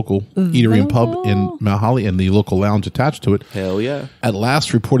is a local eatery and pub in Mount Holly, and the local lounge attached to it, Hell yeah. at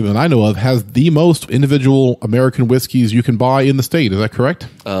last reporting that I know of, has the most individual American whiskeys you can buy in the state. Is that correct?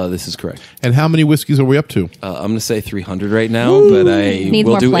 This is correct. And how many whiskeys are we up to? I'm going to say 300 right now, but I Need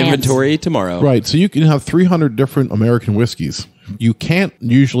will more do plans. inventory tomorrow. Right, so you can have 300 different American whiskeys. You can't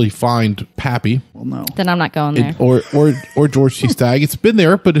usually find Pappy Well, no. Then I'm not going there. or George T. Stagg. It's been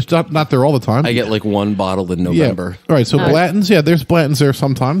there, but it's not there all the time. I get like one bottle in November. Yeah. All right. So Blanton's, there's Blanton's there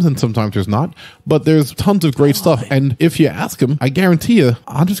sometimes, and sometimes there's not. But there's tons of great stuff. And if you ask him, I guarantee you,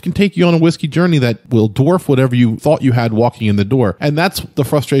 Andres can take you on a whiskey journey that will dwarf whatever you thought you had walking in the door. And that's the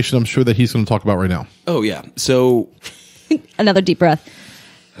frustration I'm sure that he's going to talk about right now. Oh, yeah. So Another deep breath.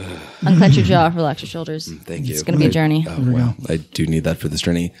 Unclench your jaw, relax your shoulders. Thank you. It's going to be a journey. Oh, wow. I do need that for this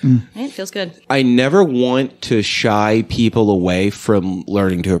journey. It feels good. I never want to shy people away from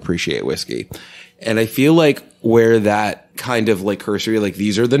learning to appreciate whiskey. And I feel like where that kind of like cursory, like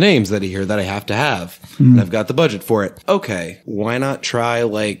these are the names that I hear that I have to have, and I've got the budget for it. Okay, why not try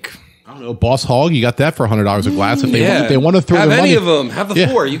like... I don't know, Boss Hog, you got that for $100 a glass. If they want to throw have their any money, of them. Have the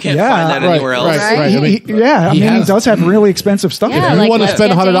 4. You can't Yeah. find that anywhere else. Right. I mean, he does have really expensive stuff. Yeah, If you like, want to let's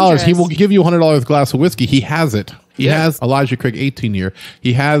spend get $100, he dangerous. will give you $100 glass of whiskey. He has it. He Yeah. has Elijah Craig 18 year.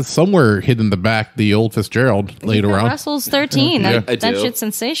 He has somewhere hidden in the back the old Fitzgerald laid around. Russell's 13. I That do. shit's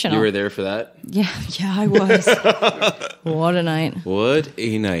sensational. You were there for that? Yeah, I was. What a night. What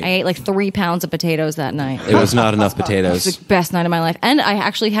a night. I ate like 3 pounds of potatoes that night. It was not enough It was potatoes. the best night of my life. And I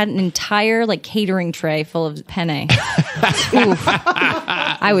actually had an entire like catering tray full of penne. Oof.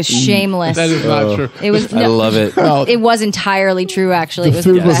 I was shameless. That is not true. It was I love it. It was entirely true actually. It The was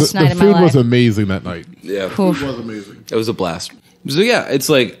the food best was night of my food life. was amazing that night. Yeah. Oof. It was a blast. So yeah, it's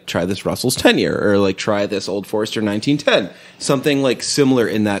like try this Russell's 10 year or like try this Old Forester 1910. Something like similar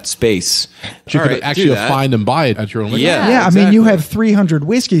in that space. You All could right, actually do that. find and buy it at your own liquor. Yeah. Yeah, I mean, you exactly. have 300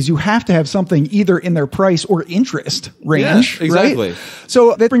 whiskeys. You have to have something either in their price or interest range. Yeah, exactly. Right?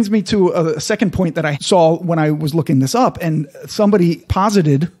 So that brings me to a second point that I saw when I was looking this up. And somebody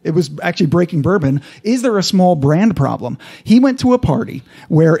posited, it was actually Breaking Bourbon, is there a small brand problem? He went to a party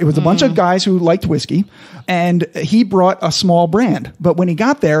where it was a bunch of guys who liked whiskey, and he brought a small brand. But when he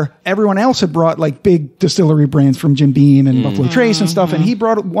got there, everyone else had brought like big distillery brands from Jim Beam and Buffalo Trace and stuff, and he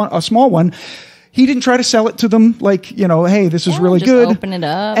brought a small one. He didn't try to sell it to them like, hey, this is really just good. open it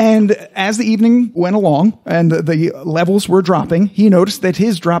up. And as the evening went along and the levels were dropping, he noticed that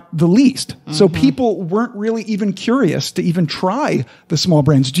his dropped the least. So people weren't really even curious to even try the small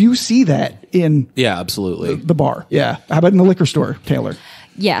brands. Do you see that in Yeah, absolutely. the bar? Yeah. How about in the liquor store, Taylor?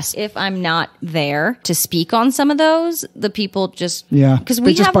 Yes, if I'm not there to speak on some of those, the people just Yeah, because they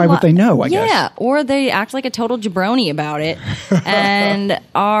we just have buy a what lot- they know, I guess. Yeah, or they act like a total jabroni about it and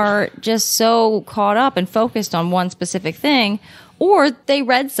are just so caught up and focused on one specific thing. Or they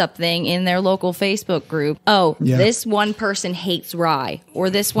read something in their local Facebook group. Oh, Yeah. this one person hates rye, or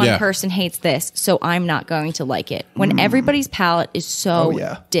this one Yeah. person hates this, so I'm not going to like it. When everybody's palate is so Mm. Oh,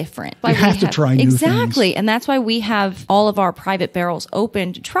 yeah. different, You have to try new exactly, things. and that's why we have all of our private barrels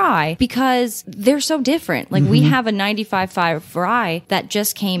open to try because they're so different. Like we have a 95.5 rye that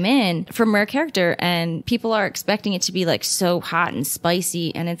just came in from Rare Character, and people are expecting it to be like so hot and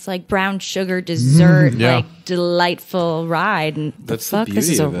spicy, and it's like brown sugar dessert, Yeah. like delightful ride. And That's the the fuck, this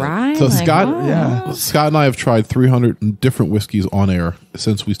beauty is a of it. rye. So Like, Scott, what? Scott and I have tried 300 different whiskeys on air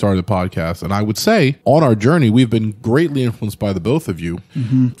since we started the podcast, and I would say on our journey we've been greatly influenced by the both of you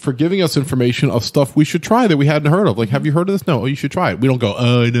for giving us information of stuff we should try that we hadn't heard of. Like, have you heard of this? No, oh, you should try it. We don't go,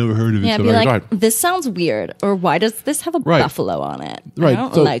 oh, I never heard of it. Yeah, so be I like, tried. this sounds weird, or why does this have a Right. buffalo on it? Right, I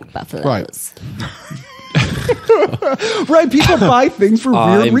don't so- like buffaloes. right. Right. People buy things for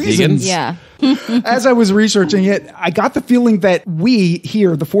weird I'm reasons. vegan. Yeah. As I was researching it, I got the feeling that we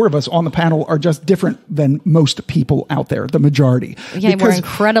here, the four of us on the panel, are just different than most people out there, the majority. Yeah, we're Because-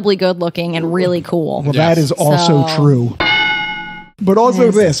 incredibly good looking and really cool. well, that is also So- true. But also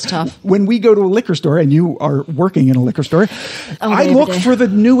Yes, this, it's tough. when we go to a liquor store, and you are working in a liquor store, I every look day. for the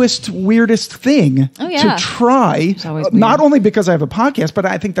newest, weirdest thing Oh, yeah. to try. always weird. Not only because I have a podcast, but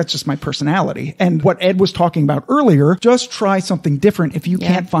I think that's just my personality. And what Ed was talking about earlier, just try something different if you Yeah.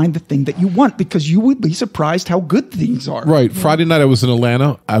 can't find the thing that you want, because you would be surprised how good things are. Right. Friday night I was in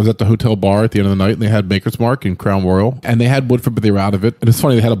Atlanta. I was at the hotel bar at the end of the night, and they had Maker's Mark and Crown Royal, and they had Woodford, but they were out of it. And it's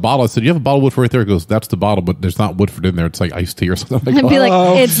funny, they had a bottle. I said, "You have a bottle of Woodford right there?" It goes, "That's the bottle, but there's not Woodford in there. It's like iced tea or something And be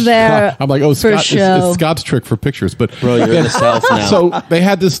like, it's there. I'm like, oh, for Scott, show. it's Scott's trick for pictures. But Bro, you're in the South now. so they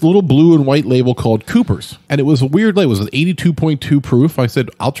had this little blue and white label called Cooper's, and it was a weird label. It was 82.2 proof. I said,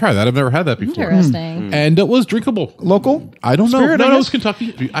 I'll try that. I've never had that before. Interesting. And it was drinkable. Local? I don't know. Spirit, No, I it guess? was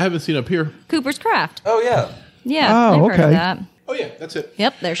Kentucky. I haven't seen it up here. Cooper's Craft. Oh, yeah. Yeah, Oh, I've heard of okay. that. Oh, yeah, that's it.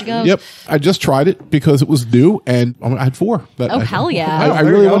 Yep, there she goes. Yep. I just tried it because it was new, and I had 4. But Oh, hell yeah. I there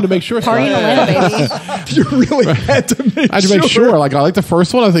really you go. wanted to make sure. Party in Atlanta, baby. You really had to make I had to make sure. Like, I liked the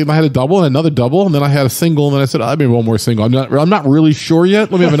first one. I think I had a double and another double, and then I had a single, and then I said, I made one more single. I'm not really sure yet.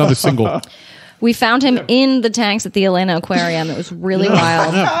 Let me have another single. We found him in the tanks at the Atlanta Aquarium. It was really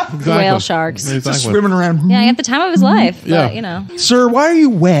wild. Exactly. Whale sharks. Exactly. Swimming around. Yeah, at the time of his life. Yeah. But, you know. Sir, why are you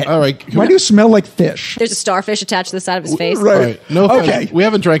wet? All right. Why do you smell like fish? There's a starfish attached to the side of his face. Right. All right. No, Okay. we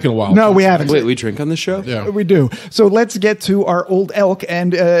haven't drank in a while. No, we haven't. Wait, we drink on this show? Yeah. We do. So let's get to our old elk.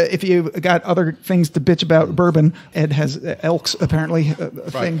 And if you've got other things to bitch about bourbon, Ed has elks, apparently,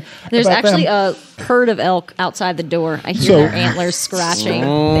 a thing. There's about actually them. a herd of elk outside the door. I hear So- their antlers scratching.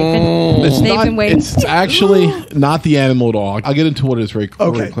 They've been waiting. It's actually not the animal at all. I'll get into what it is very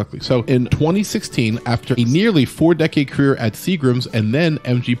quickly. So in 2016, after a nearly 4-decade career at Seagram's and then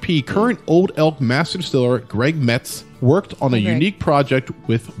MGP, current Old Elk master distiller Greg Metz worked on a Greg. unique project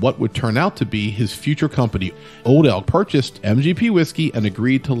with what would turn out to be his future company. Old Elk purchased MGP whiskey and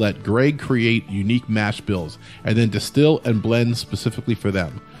agreed to let Greg create unique mash bills and then distill and blend specifically for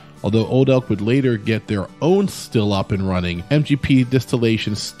them. Although Old Elk would later get their own still up and running, MGP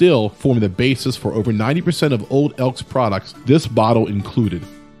distillation still formed the basis for over 90% of Old Elk's products, this bottle included.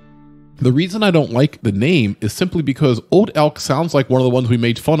 The reason I don't like the name is simply because Old Elk sounds like one of the ones we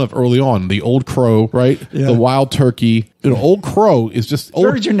made fun of early on. The Old Crow, right? Yeah. The Wild Turkey. You know, Old Crow is just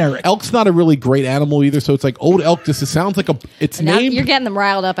Very generic. Elk's not a really great animal either, so it's like Old Elk. It sounds like it's Now named. you're getting them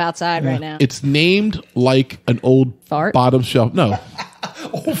riled up outside right now. It's named like an old Fart? bottom shelf. No.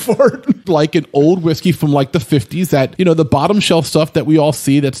 Oh, fart. Like an old whiskey from like the 50s that, you know, the bottom shelf stuff that we all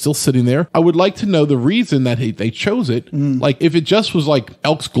see that's still sitting there. I would like to know the reason that they chose it. Like if it just was like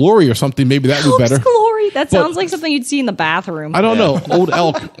Elk's Glory or something, maybe that would be Elk's better. Glory. That sounds like something you'd see in the bathroom. I don't know. Old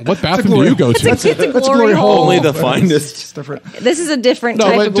Elk. What bathroom do you go to? It's a That's glory hole. Only the finest. It's different. This is a different No,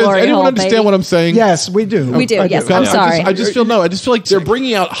 type but of does glory anyone hole, understand baby. what I'm saying? Yes, we do. We do, I yes. I'm sorry. I just feel like they're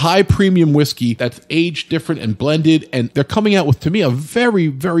bringing out high premium whiskey that's aged different and blended, and they're coming out with, to me, a very,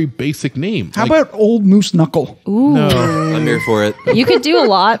 very basic name. How about Old Moose Knuckle? I'm here for it. You could do a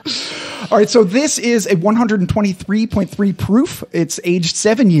lot. All right, so this is a 123.3 proof. It's aged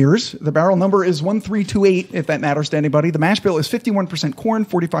 7 years. The barrel number is 1328, if that matters to anybody. The mash bill is 51% corn,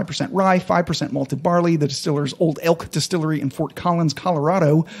 45% rye, 5% malted barley. The distiller's Old Elk Distillery in Fort Collins,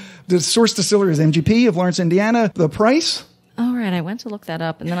 Colorado. The source distiller is MGP of Lawrence, Indiana. The price? All right, I went to look that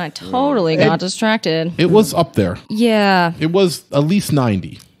up, and then I totally got distracted. It was up there. Yeah, It was at least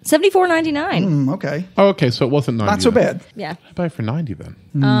 90. $74.99. Okay. Oh, okay, so it wasn't 90. Not so then. bad. Yeah, I'd buy it for 90 then.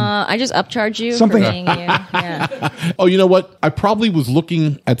 I just upcharge you Something- for being you. Yeah. Oh, you know what? I probably was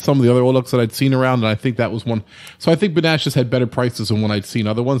looking at some of the other Old Elks that I'd seen around, and I think that was one. So I think Banash just had better prices than when I'd seen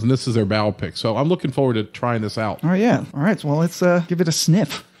other ones, and this is their barrel pick. So I'm looking forward to trying this out. All right, yeah. All right, well, let's give it a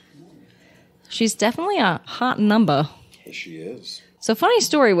sniff. She's definitely a hot number. She is. So funny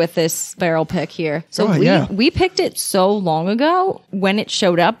story with this barrel pick here. So Oh, yeah. we picked it so long ago. When it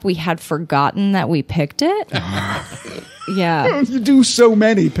showed up, we had forgotten that we picked it. Yeah. You do so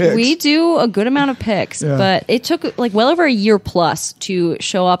many picks. We do a good amount of picks, Yeah. but it took like well over a year plus to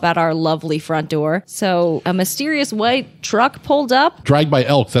show up at our lovely front door. So a mysterious white truck pulled up, Dragged by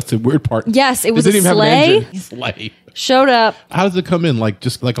elks. That's the weird part. Yes, it was didn't a even have an sleigh. engine. Sleigh. showed up. How does it come in? Like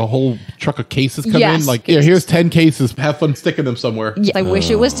just like a whole truck of cases come Yes. in? Like, yeah, here's 10 cases. Have fun sticking them somewhere. Yeah, I wish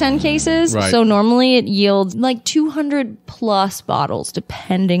it was 10 cases. Right. So normally it yields like 200 plus bottles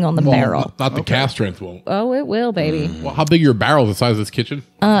depending on the barrel. Not the cast strength won't. Oh, it will, baby. Well, how big are your barrels? The size of this kitchen?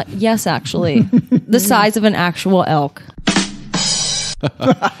 Yes, actually. The size of an actual elk.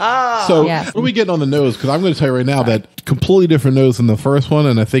 So Yeah. what are we getting on the nose? Because I'm going to tell you right now that completely different nose than the first one,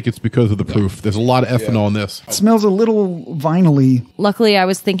 and I think it's because of the proof. There's a lot of ethanol in this. It smells a little vinyl-y. Luckily, I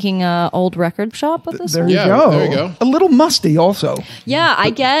was thinking old record shop with this There one. you Yeah, go. there you go. A little musty also. Yeah, I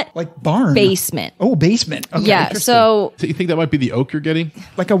get Like barn. basement. Oh, basement. Okay. Yeah, so So you think that might be the oak you're getting?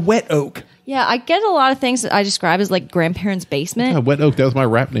 Like a wet oak. yeah, I get a lot of things that I describe as like grandparents' basement. Yeah, wet oak. That was my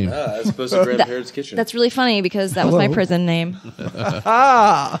rap name. As opposed to grandparents' kitchen. That's really funny because that was my Hello. prison name.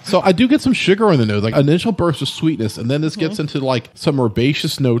 So I do get some sugar on the nose, like initial burst of sweetness, and then this gets into like some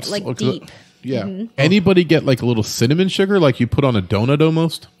herbaceous notes, Like uh, deep. Yeah. Anybody get like a little cinnamon sugar, like you put on a donut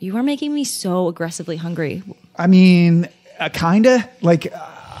almost? You are making me so aggressively hungry. I mean, kinda. Like,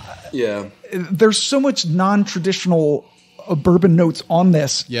 yeah. there's so much non-traditional bourbon notes on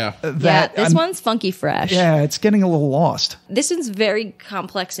this. Yeah. That this one's funky fresh. Yeah, it's getting a little lost. This one's very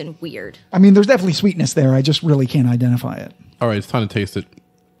complex and weird. I mean, there's definitely sweetness there. I just really can't identify it. All right, it's time to taste it.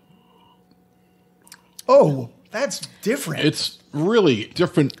 Oh, that's different. It's really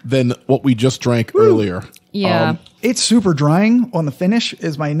different than what we just drank earlier. Yeah. It's super drying on the finish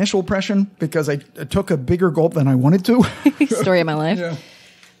is my initial impression because I took a bigger gulp than I wanted to. Story of my life. Yeah.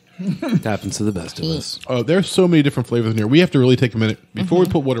 It happens to the best of us. There's so many different flavors in here. We have to really take a minute before we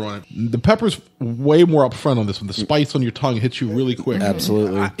put water on it. The pepper's way more up front on this one. The spice on your tongue hits you really quick.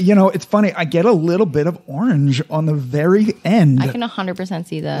 Absolutely. You know, it's funny. I get a little bit of orange on the very end. I can 100%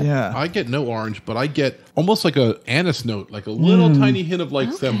 see that. Yeah. I get no orange, but I get almost like a anise note, like a little tiny hint of like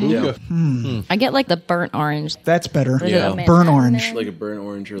sambuca. I get like the burnt orange. That's better. Yeah. Burnt orange. Like a burnt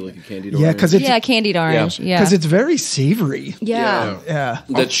orange or like a candied Yeah, orange. because it's Candied orange. Yeah. because it's very savory. Yeah. Yeah.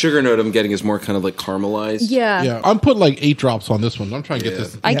 That sugar note I'm getting is more kind of like caramelized. Yeah. Yeah, I'm putting like 8 drops on this one. I'm trying to get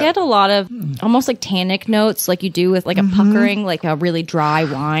this. I get a lot of almost like tannic notes, like you do with like a puckering, like a really dry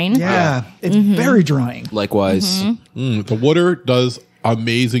wine. Yeah. It's very drying. Likewise. The water does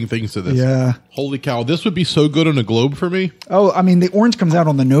amazing things to this. Yeah. Holy cow. This would be so good on a globe for me. Oh, I mean, the orange comes out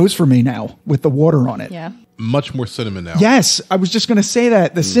on the nose for me now with the water on it. Yeah. Much more cinnamon now. Yes, I was just going to say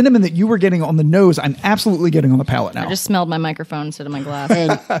that. The cinnamon that you were getting on the nose, I'm absolutely getting on the palate now. I just smelled my microphone instead of my glass.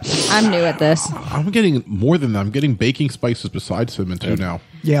 And I'm new at this. I'm getting more than that. I'm getting baking spices besides cinnamon too now.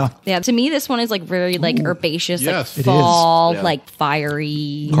 Yeah. Yeah, to me, this one is like very like herbaceous, Yes. like It fall, is. Yeah. like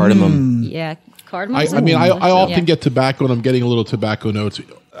fiery. Cardamom. Yeah, cardamom. I often get tobacco and I'm getting a little tobacco notes.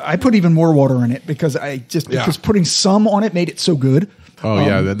 I put even more water in it because because putting some on it made it so good. Oh,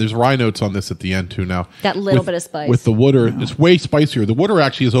 yeah. There's rye notes on this at the end, too, now. That little bit of spice. With the water, it's way spicier. The water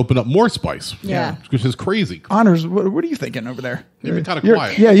actually has opened up more spice. Yeah. Which is crazy. Honors, what are you thinking over there? You've been kind of You're-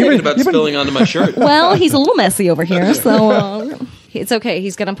 quiet. Yeah, Thinking about spilling onto my shirt. Well, he's a little messy over here, so it's okay.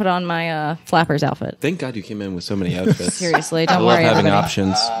 He's gonna put on my flappers outfit. Thank God you came in with so many outfits. Seriously, I don't love worry, having everybody.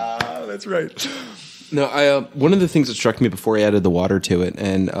 options. that's right. No, one of the things that struck me before I added the water to it,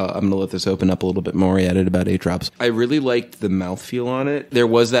 and I'm going to let this open up a little bit more. I added about 8 drops. I really liked the mouthfeel on it. There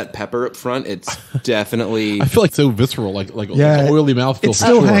was that pepper up front. It's definitely... I feel like so visceral, like Yeah, an oily mouthful. it's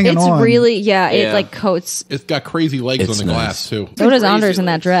still for sure. hanging It's on. really it Yeah. like coats. It's got crazy legs It's on the nice. glass, too. So does crazy Anders in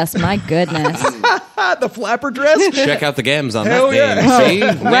that legs. dress. My goodness, The flapper dress? Check out the gams on Hell that thing.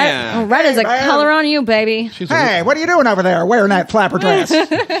 See? Man. red is a man. color on you, baby. She's Hey, what are you doing over there wearing that flapper dress?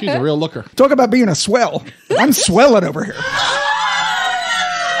 she's a real looker. Talk about being a swell. I'm swelling over here.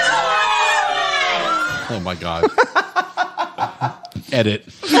 Oh, my God. Edit.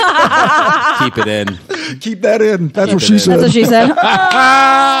 Keep it in. Keep that in. That's what it she in. said. That's what she said.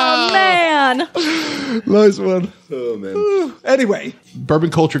 Oh man. Nice one. Oh, man. Anyway, Bourbon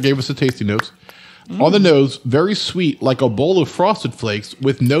Culture gave us the tasting notes. On the nose, very sweet, like a bowl of Frosted Flakes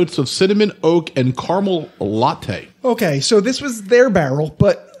with notes of cinnamon, oak, and caramel latte. okay, so this was their barrel,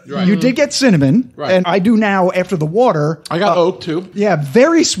 but Right. you did get cinnamon, Right. and I do now after the water. I got oak, too. Yeah,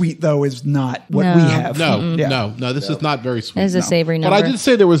 very sweet, though, is not what No. we have. No, Yeah. no, this is not very sweet. It's a savory But number. I did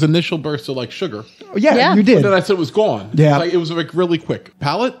say there was initial burst of like sugar. Yeah, Yeah. you did. Then I said it was gone. Yeah. It was like really quick.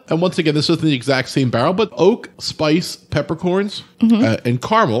 Palate, and once again, this isn't the exact same barrel, but oak, spice, peppercorns, and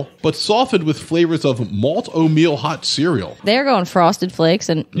caramel, but softened with flavors of malt oatmeal hot cereal. They're going Frosted Flakes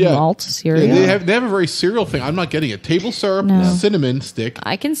and malt cereal. They have a very cereal thing. I'm not getting it. Table syrup, cinnamon stick,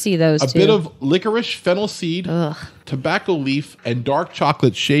 I can see those a too. bit of licorice, fennel seed, tobacco leaf, and dark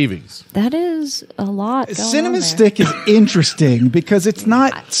chocolate shavings. That is a lot. Going Cinnamon on there. stick is interesting because it's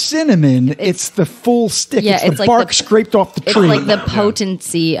not cinnamon; it's the full stick. Yeah, it's it's the like bark the- scraped off the It's tree. like the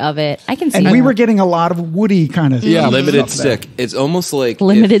potency of it. I can see. and that. we were getting a lot of woody kind of Limited stuff there. stick. It's almost like...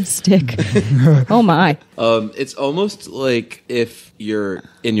 limited stick. Oh my. It's almost like if you're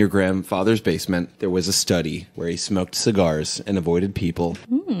in your grandfather's basement, there was a study where he smoked cigars and avoided people.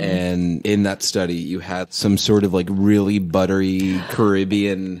 And in that study, you had some sort of like really buttery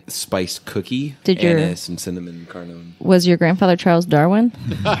Caribbean spiced cookie. Did your- anise and cinnamon cardamom. Was your grandfather Charles Darwin?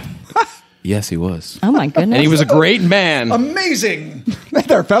 Yes, he was. Oh my goodness. And he was a great man. Amazing, hey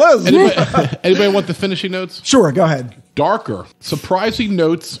there, fellas. Anybody want the finishing notes? Sure, go ahead. Darker, surprising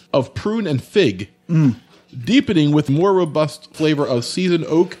notes of prune and fig, deepening with more robust flavor of seasoned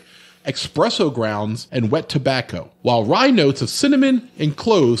oak, espresso grounds, and wet tobacco, while rye notes of cinnamon and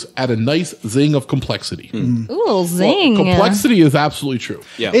cloves add a nice zing of complexity. Ooh, a little zing. Complexity is absolutely true.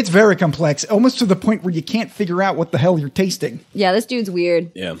 Yeah. It's very complex, almost to the point where you can't figure out what the hell you're tasting. Yeah, this dude's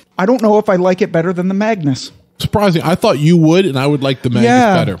weird. Yeah. I don't know if I like it better than the Magnus. Surprising. I thought you would, and I would like the Magnus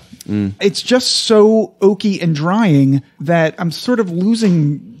better. It's just so oaky and drying that I'm sort of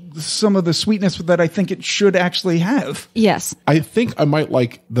losing some of the sweetness that I think it should actually have. Yes. I think I might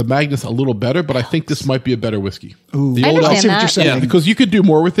like the Magnus a little better, but I think this might be a better whiskey. Ooh. The I old understand I see what you're that. saying. Yeah, because you could do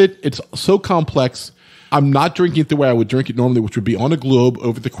more with it. It's so complex. I'm not drinking it the way I would drink it normally, which would be on a globe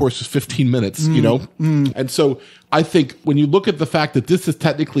over the course of 15 minutes, you know? And so I think when you look at the fact that this is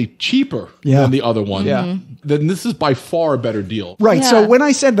technically cheaper than the other one, then this is by far a better deal. Right. Yeah. So when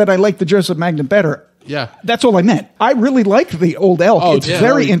I said that I like the Joseph Magnum better, Yeah. that's all I meant. I really like the Old Elk. Oh, it's yeah.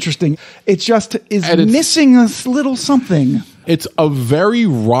 very interesting. It just is And it's- missing a little something. It's a very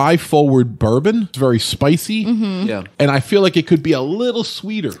rye-forward bourbon. It's very spicy. Yeah. And I feel like it could be a little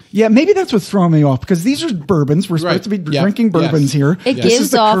sweeter. Yeah, maybe that's what's throwing me off because these are bourbons. We're supposed Right. to be Yeah. drinking bourbons Yes. here. It This is gives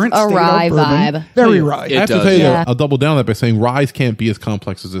the off current a state of rye bourbon. vibe. Very rye. I have to does, tell you, yeah. I'll double down that by saying ryes can't be as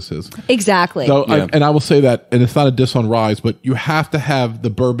complex as this is. Exactly. So, Yeah. and I will say that, and it's not a diss on ryes, but you have to have the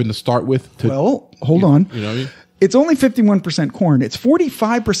bourbon to start with. Well, hold on. You know what I mean? It's only 51% corn. It's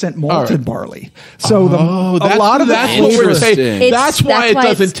 45% malted All right. barley. So a that's, lot of the that's what we're flavor. saying. That's why it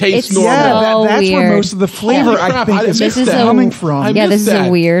doesn't taste normal. Yeah, so that's where weird. most of the flavor Holy I crap, think I is missed This is that. a- coming from. I Yeah, this missed is a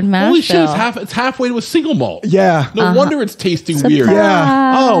that. weird Holy shit, mashup. it's halfway to a single malt. Yeah. No wonder it's tasting weird.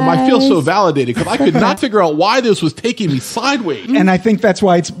 Yeah. Oh, I feel so validated because I could not figure out why this was taking me sideways. And I think that's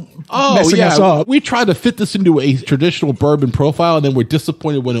why it's messing us up. We tried to fit this into a traditional bourbon profile, and then we're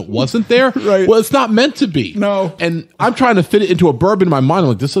disappointed when it wasn't there. Right. Well, it's not meant to be. No. And I'm trying to fit it into a bourbon in my mind. I'm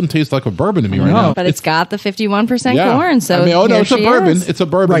like, this doesn't taste like a bourbon to me right now. but it's got the 51% Yeah. corn. So I mean, here it's a she bourbon. is. It's a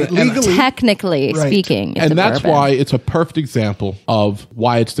bourbon. Right, And- legally. Technically Right. speaking, it's and a that's bourbon. why it's a perfect example of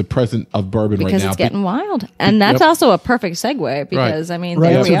why it's the present of bourbon because right now. it's getting wild, and that's Yep. also a perfect segue because I mean, Right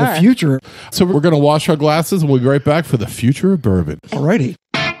there to we the are. future. So we're going to wash our glasses, and we'll be right back for the future of bourbon. Alrighty.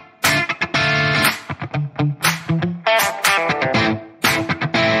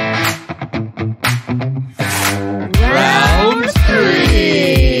 Round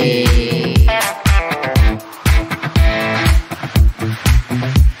three.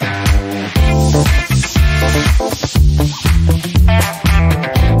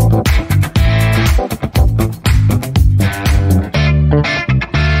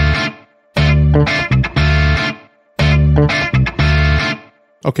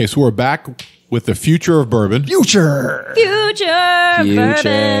 Okay, so we're back with the future of bourbon. Future. Future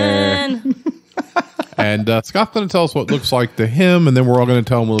bourbon. And Scott's going to tell us what it looks like to him, and then we're all going to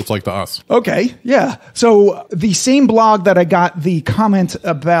tell him what it looks like to us. Okay, yeah. So the same blog that I got the comment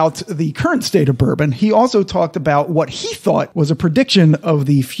about the current state of bourbon, he also talked about what he thought was a prediction of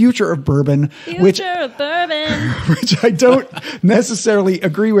the future of bourbon, which Future bourbon. which I don't necessarily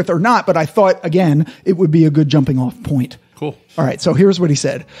agree with or not, but I thought, again, it would be a good jumping off point. Cool. All right, so here's what he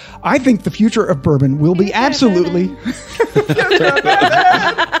said. I think the future of bourbon will be absolutely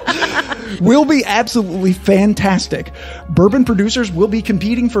fantastic. Bourbon producers will be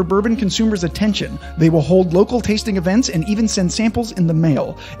competing for bourbon consumers' attention. They will hold local tasting events and even send samples in the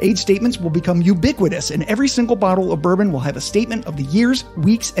mail. Age statements will become ubiquitous, and every single bottle of bourbon will have a statement of the years,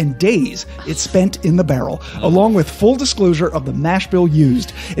 weeks, and days it spent in the barrel, along with full disclosure of the mash bill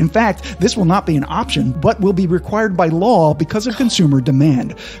used. In fact, this will not be an option, but will be required by law because of consumer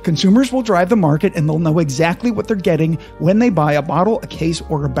demand. Consumers will drive the market, and they'll know exactly what they're getting when they buy a bottle, a case,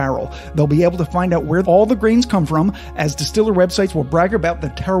 or a barrel. They'll be able to find out where all the grains come from, as distiller websites will brag about the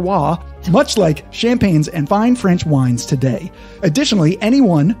terroir, much like champagnes and fine French wines today. Additionally,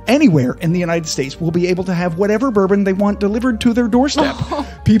 anyone, anywhere in the United States will be able to have whatever bourbon they want delivered to their doorstep.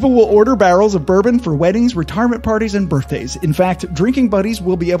 People will order barrels of bourbon for weddings, retirement parties, and birthdays. In fact, drinking buddies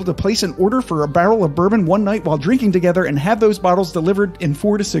will be able to place an order for a barrel of bourbon one night while drinking together and have those bottles delivered in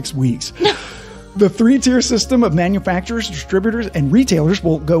 4 to 6 weeks. The 3-tier system of manufacturers, distributors, and retailers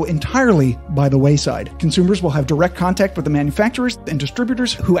will go entirely by the wayside. Consumers will have direct contact with the manufacturers, and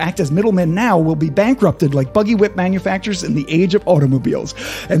distributors who act as middlemen now will be bankrupted like buggy whip manufacturers in the age of automobiles.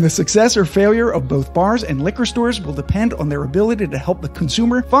 And the success or failure of both bars and liquor stores will depend on their ability to help the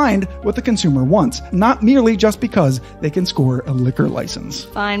consumer find what the consumer wants, not merely just because they can score a liquor license.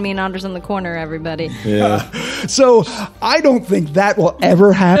 Find me and Anders in the corner, everybody. So I don't think that will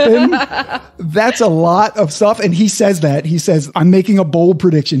ever happen. That's a lot of stuff. And he says that. He says, I'm making a bold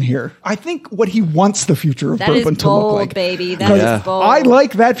prediction here. I think what he wants the future of That is bourbon to look bold, like. baby. That 'Cause is bold. I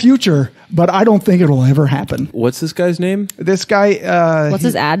like that future, but I don't think it'll ever happen. What's this guy's name? This guy, What's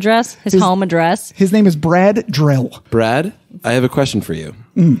his address? His home address? his name is Brad Drell. Brad? I have a question for you.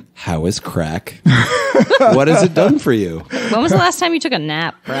 How is crack? What has it done for you? When was the last time you took a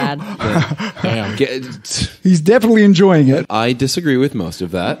nap, Brad? Damn. He's definitely enjoying it. I disagree with most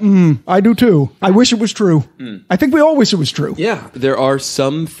of that. I do too. I wish it was true. I think we all wish it was true. Yeah, there are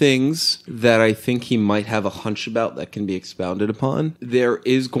some things that I think he might have a hunch about that can be expounded upon. There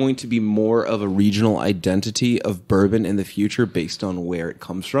is going to be more of a regional identity of bourbon in the future based on where it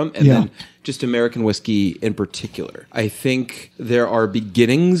comes from, and then just American whiskey in particular. I think there are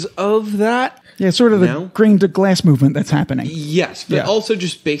beginnings of that. Yeah, sort of the grain to glass movement that's happening. Yes, but also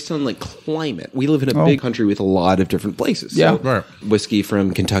just based on like climate. We live in a big country with a lot of different places. Yeah. So whiskey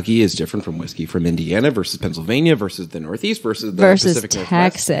from Kentucky is different from whiskey from Indiana versus Pennsylvania versus the Northeast versus the Pacific Northwest.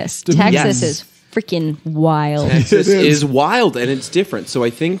 Texas. Texas is freaking wild. Texas is wild and it's different. So I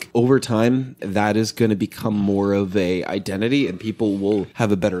think over time that is going to become more of a identity and people will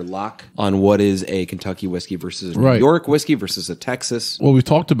have a better lock on what is a Kentucky whiskey versus a New York whiskey versus a Texas. What we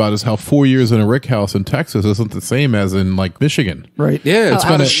talked about is how 4 years in a rick house in Texas isn't the same as in like Michigan. Right. Yeah, it's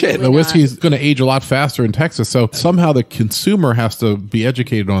gonna The whiskey is going to age a lot faster in Texas. So somehow the consumer has to be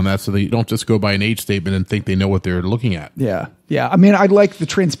educated on that so they don't just go by an age statement and think they know what they're looking at. Yeah. Yeah. I mean, I like the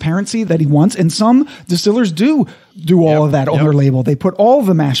transparency that he wants. And some distillers do all of that on their label. They put all of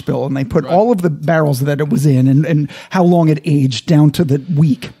the mash bill and they put all of the barrels that it was in and how long it aged down to the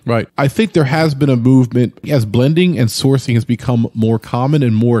week. Right. I think there has been a movement as blending and sourcing has become more common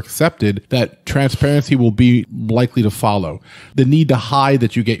and more accepted that transparency will be likely to follow. The need to hide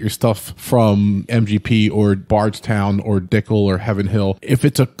that you get your stuff from MGP or Bardstown or Dickel or Heaven Hill. If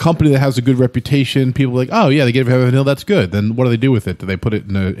it's a company that has a good reputation, people are like, oh yeah, they gave Heaven Hill, that's good. Then what do they do with it? Do they put it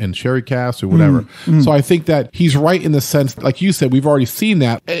in sherry casks or whatever? So I think that he's right in the sense, like you said, we've already seen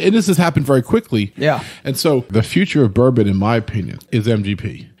that. And this has happened very quickly. Yeah. And so the future of bourbon, in my opinion, is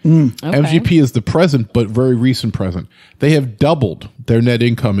MGP. Okay. MGP is the present, but very recent present. They have doubled their net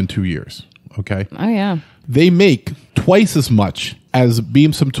income in 2 years. Okay. Oh, yeah. They make twice as much as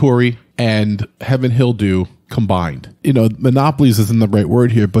Beam Suntory and Heaven Hill do combined. You know, monopolies isn't the right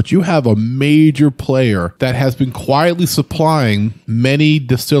word here, but you have a major player that has been quietly supplying many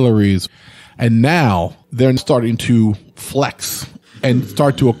distilleries, and now they're starting to flex and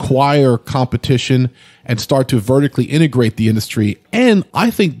start to acquire competition and start to vertically integrate the industry. And I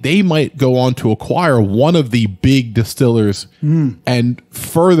think they might go on to acquire one of the big distillers and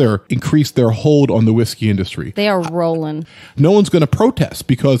further increase their hold on the whiskey industry. They are rolling. No one's going to protest,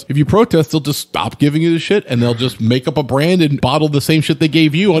 because if you protest, they'll just stop giving you the shit and they'll just make up a brand and bottle the same shit they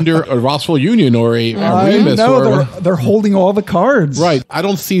gave you under a Rossville Union or a Remus. No, they're holding all the cards. Right. I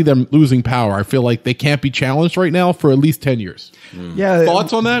don't see them losing power. I feel like they can't be challenged right now for at least 10 years. Yeah.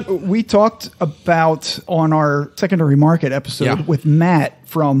 Thoughts on that? We talked about on our secondary market episode with Matt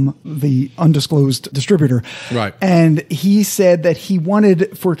from the undisclosed distributor. Right. And he said that he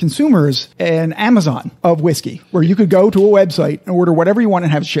wanted for consumers an Amazon of whiskey where you could go to a website and order whatever you want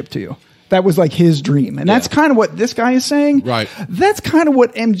and have it shipped to you. That was like his dream. And that's kind of what this guy is saying. Right. That's kind of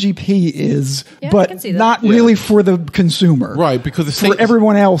what MGP is, I can but see that. not really for the consumer. Right, because the For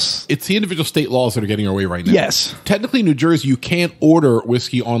everyone else. it's the individual state laws that are getting our way right now. Yes. Technically, in New Jersey, you can't order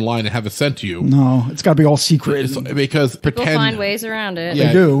whiskey online and have it sent to you. No, it's got to be all secret. Because We'll pretend find ways around it. Yeah.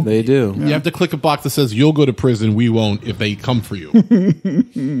 They do. They do. you have to click a box that says you'll go to prison, we won't if they come for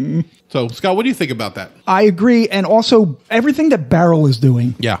you. So, Scott, what do you think about that? I agree. And also everything that Barrel is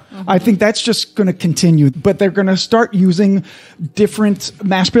doing. Yeah. I think that's just going to continue, but they're going to start using different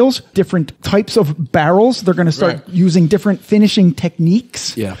mash bills, different types of barrels. They're going to start using different finishing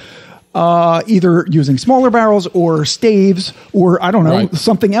techniques. Yeah. Either using smaller barrels or staves or, I don't know,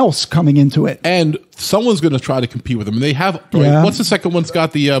 something else coming into it. And someone's going to try to compete with them. And they have, what's the second one's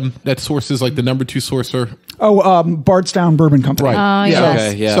got the, that sources like the number 2 sourcer? Bardstown Bourbon Company. Right. Yes.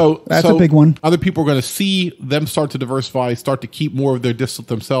 Okay, yeah. So That's a big one. Other people are going to see them start to diversify, start to keep more of their distillate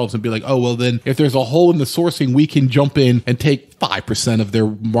themselves and be like, oh, well, then if there's a hole in the sourcing, we can jump in and take 5% of their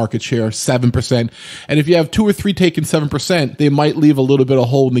market share, 7%. And if you have 2 or 3 taking 7%, they might leave a little bit of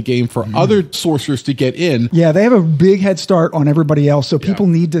hole in the game for other sourcers to get in. Yeah, they have a big head start on everybody else. So people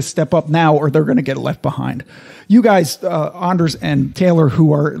need to step up now or they're going to get left behind. You guys, Anders and Taylor,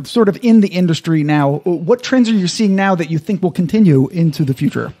 who are sort of in the industry now, what trends are you seeing now that you think will continue into the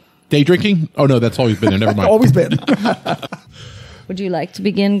future? Day drinking? Oh, no, that's always been there. Never mind. Always been. Would you like to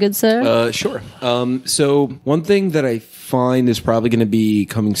begin, good sir? Sure. So one thing that I find is probably going to be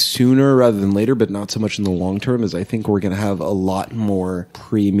coming sooner rather than later, but not so much in the long term, is I think we're going to have a lot more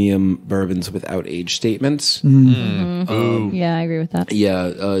premium bourbons without age statements. Yeah, I agree with that.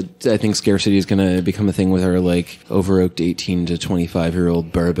 Yeah, I think scarcity is going to become a thing with our like over-oaked 18 to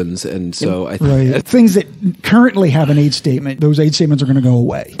 25-year-old bourbons, and so I think Right. Things that currently have an age statement, those age statements are going to go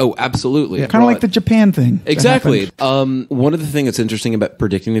away. Oh, absolutely. Kind of like the Japan thing. that Exactly. happened. One of the things that's interesting about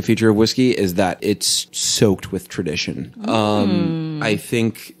predicting the future of whiskey is that it's soaked with tradition. I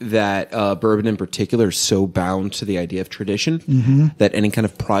think that bourbon in particular is so bound to the idea of tradition that any kind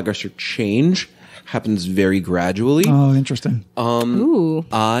of progress or change happens very gradually. Oh, interesting. Ooh.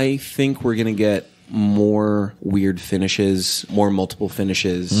 I think we're going to get more weird finishes, more multiple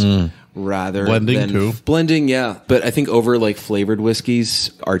finishes. Rather Blending, than too. Blending, yeah. But I think over like flavored whiskeys,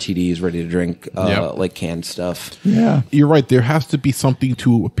 RTD is ready to drink like canned stuff. Yeah. You're right. There has to be something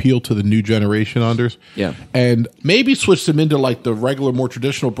to appeal to the new generation, Anders. Yeah. And maybe switch them into like the regular, more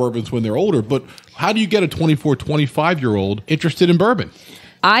traditional bourbons when they're older. But how do you get a 24, 25-year-old interested in bourbon?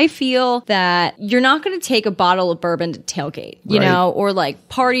 I feel that you're not going to take a bottle of bourbon to tailgate, you Right. know, or like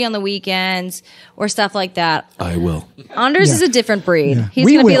party on the weekends or stuff like that. I will. Anders is a different breed. Yeah. He's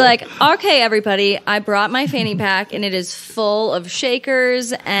We going to be will. like, okay, everybody, I brought my fanny pack and it is full of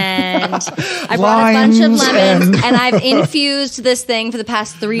shakers and I brought a bunch of Limes lemons and- and I've infused this thing for the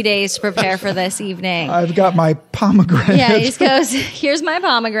past 3 days to prepare for this evening. I've got my pomegranate. Yeah, he just goes, here's my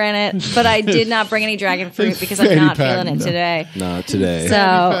pomegranate, but I did not bring any dragon fruit because I'm Fanny not pack. feeling it today. Not today.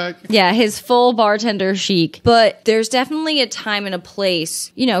 So, yeah, his full bartender chic. But there's definitely a time and a place,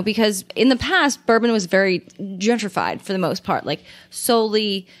 you know, because in the past, bourbon was very gentrified for the most part. Like,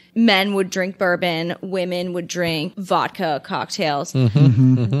 solely men would drink bourbon, women would drink vodka cocktails.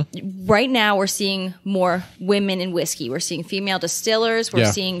 Right now, we're seeing more women in whiskey. We're seeing female distillers. We're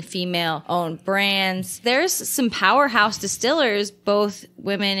Yeah. seeing female-owned brands. There's some powerhouse distillers, both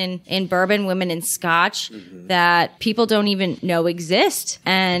women in bourbon, women in scotch, that people don't even know exist.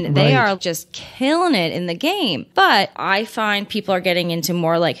 And they Right. are just killing it in the game. But I find people are getting into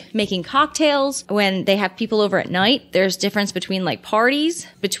more like making cocktails when they have people over at night. There's difference between like parties,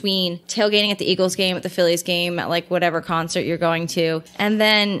 between tailgating at the Eagles game, at the Phillies game, at like whatever concert you're going to, and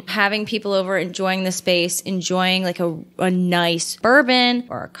then having people over enjoying the space, enjoying like a nice bourbon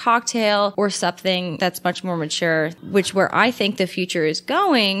or a cocktail or something that's much more mature, which where I think the future is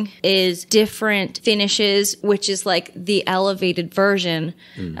going is different finishes, which is like the elevated version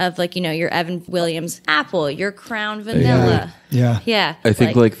of like, you know, your Evan Williams apple, your Crown vanilla. Yeah. Yeah. I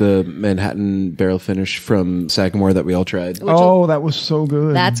think like the Manhattan barrel finish from Sagamore that we all tried. Oh, that was so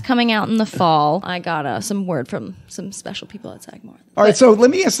good. that's coming out in the fall. I got some word from some special people at Sagamore. All right, so let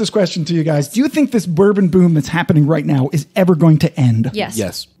me ask this question to you guys. Do you think this bourbon boom that's happening right now is ever going to end? Yes.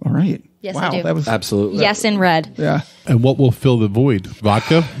 Yes. All right. Yes, wow, I do. that was Absolutely. Yes, in red. yeah. And what will fill the void?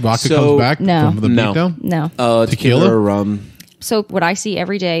 Vodka? Vodka So- comes back No. from the No. beatdown? No. Tequila? or rum. So what I see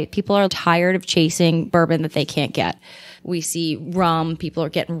every day, people are tired of chasing bourbon that they can't get. We see rum. People are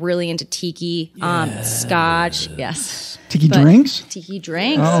getting really into tiki, scotch. Yes. Tiki But- drinks? Tiki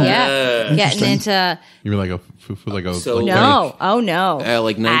drinks. Yeah. Getting into You mean like a So- like no. Oh no.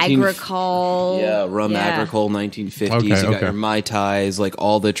 Like 19 agricole. Yeah, rum Yeah. agricole 1950s. Okay, you got okay. your Mai Tais, like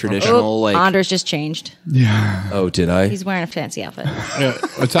all the traditional like Anders just changed. Yeah. Oh, did I? He's wearing a fancy outfit. Yeah,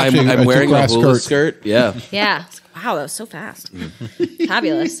 it's actually I'm it's wearing a grass hula skirt. Yeah. Yeah. Wow, that was so fast.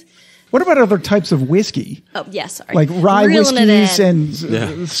 Fabulous. What about other types of whiskey? Oh yes, sorry. Like rye Reeling it whiskeys in.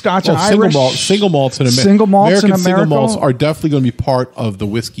 and Scotch Well, and Irish? single malts in America. Single malts in American single America? malts are definitely going to be part of the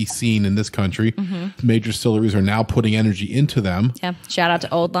whiskey scene in this country. Major distilleries are now putting energy into them, Yeah. Shout out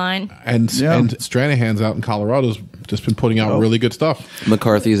to Old Line. and Yeah. and Stranahan's out in Colorado's just been putting out really good stuff.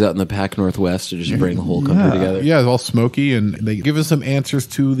 McCarthy's out in the Pac Northwest to just bring the whole company together. Yeah, it's all smoky, and they give us some answers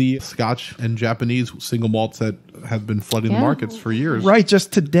to the Scotch and Japanese single malts that have been flooding the Yeah. markets for years. Right,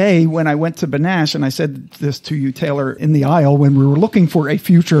 just today when I went to Benash, and I said this to you, Taylor, in the aisle when we were looking for a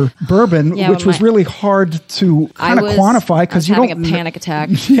future bourbon, Yeah, which when was my- really hard to kind of quantify I was because you having don't a panic attack.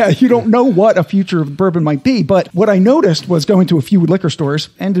 Yeah, you don't know what a future of bourbon might be. But what I noticed was going to a few liquor stores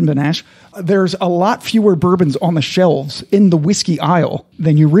and in Benash, there's a lot fewer bourbons on the shelves in the whiskey aisle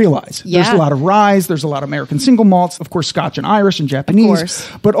than you realize. There's Yeah. a lot of ryes, there's a lot of American single malts, of course, Scotch and Irish and Japanese, course.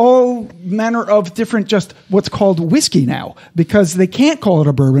 but all manner of different, just what's called whiskey now, because they can't call it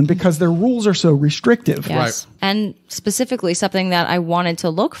a bourbon because their rules are so restrictive. Yes. And specifically something that I wanted to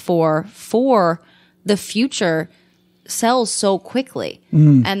look for the future sells so quickly.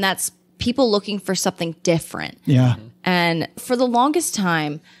 And that's people looking for something different. Yeah. And for the longest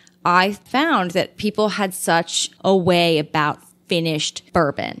time, I found that people had such a way about finished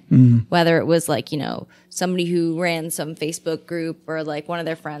bourbon. Whether it was like, somebody who ran some Facebook group or like one of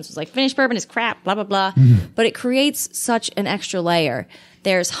their friends was like, finished bourbon is crap, blah, blah, blah. But it creates such an extra layer.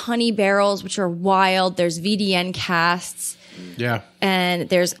 There's honey barrels, which are wild. There's VDN casts. Yeah. And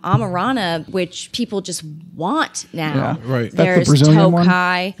there's Amarana, which people just want now. Yeah, right. That's There's the Brazilian one?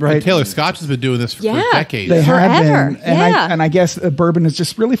 Tokai. Right. Taylor Scotch has been doing this for decades. They have Forever. been. And, Yeah. I guess bourbon is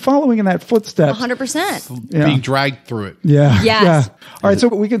just really following in that footsteps. 100%. Yeah. Being dragged through it. Yeah. Yes. Yeah. All right. So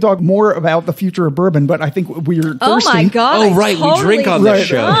we can talk more about the future of bourbon, but I think we're thirsty. Oh my God. Oh, I right, we totally drink on this Right.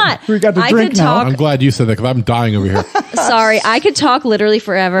 show. forgot. We got to I drink could now. talk. I'm glad you said that because I'm dying over here. Sorry, I could talk literally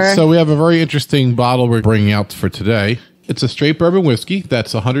forever. So we have a very interesting bottle we're bringing out for today. It's a straight bourbon whiskey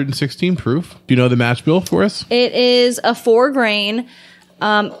that's 116 proof. Do you know the mash bill for us? It is a 4-grain.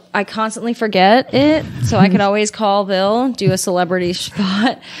 I constantly forget it, so I could always call Bill, do a celebrity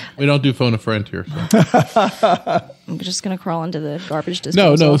spot. We don't do phone a friend here. So. I'm just gonna crawl into the garbage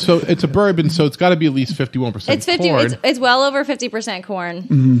No, disposal. no. So it's a bourbon, so it's got to be at least 51% It's 50. corn. It's well over 50%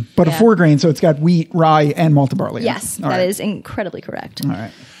 corn. But a Yeah. 4-grain, so it's got wheat, rye, and malted barley. Yes, All that right. is incredibly correct. All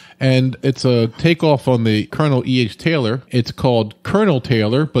right. And it's a takeoff on the Kernel E.H. Taylor. It's called Kernel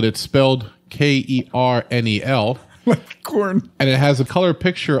Taylor, but it's spelled Kernel. Like corn. And it has a color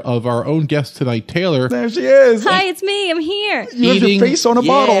picture of our own guest tonight, Taylor, There she is. Hi, it's me. I'm here. You have eating- your face on a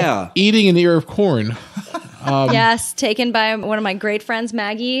bottle. Yeah. eating an ear of corn. Yes, taken by one of my great friends,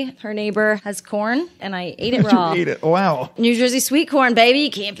 Maggie. Her neighbor has corn, and I ate it raw. You ate it. Wow. New Jersey sweet corn, baby.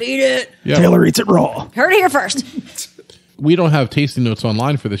 You can't beat it. Yeah. Taylor eats it raw. Heard it here first. We don't have tasting notes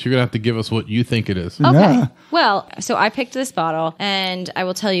online for this. You're going to have to give us what you think it is. Okay. Yeah. Well, so I picked this bottle, and I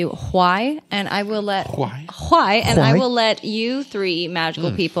will tell you why, and I will let Why? and I Why? will let you three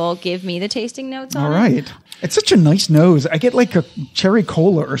magical people give me the tasting notes on All it. right. It's such a nice nose. I get like a cherry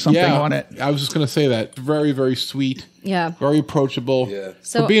cola or something Yeah, on it. I was just going to say that. Very, very sweet. Yeah. Very approachable. Yeah.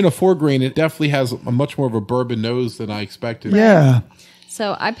 So- For being a 4-grain, it definitely has a much more of a bourbon nose than I expected. Yeah.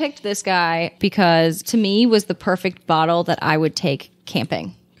 So I picked this guy because to me was the perfect bottle that I would take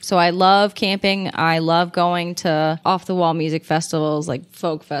camping. So I love camping. I love going to off the wall music festivals, like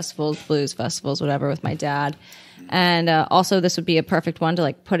folk festivals, blues festivals, whatever, with my dad. And also this would be a perfect one to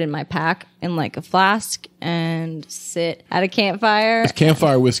like put in my pack in like a flask and sit at a campfire. It's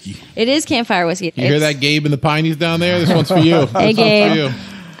campfire whiskey. It is campfire whiskey. You hear that, Gabe and the Pineys down there? This one's for you. This one's Gabe. for you.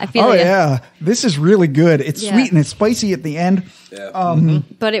 I feel Oh, like yeah. This is really good. It's Yeah. sweet and it's spicy at the end.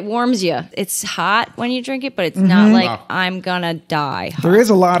 but it warms you. It's hot when you drink it, but it's not like I'm gonna die. There is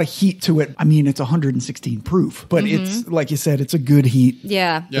a lot of heat to it. I mean, it's 116 proof, but it's, like you said, it's a good heat.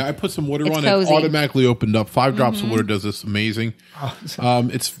 Yeah. Yeah, I put some water It's on cozy. it. Automatically opened up. 5 drops of water does this amazing.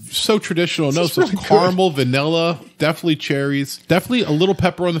 It's so traditional. No, is so really good. caramel, vanilla, definitely cherries, definitely a little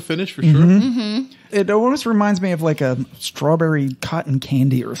pepper on the finish for sure. It almost reminds me of like a strawberry cotton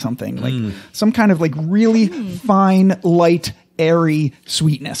candy or something, like some kind of like really fine, light, airy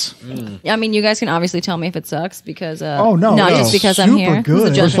sweetness. I mean, you guys can obviously tell me if it sucks because Oh, no, not no. just because I'm Super here.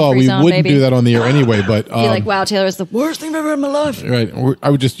 good. This is a First of all, judgment-free we zone, wouldn't baby. do that on the air anyway, but Be like, wow, Taylor is the worst thing I've ever had in my life. right, I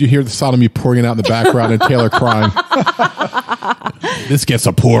would just you hear the sound of me pouring it out in the background and Taylor crying. This gets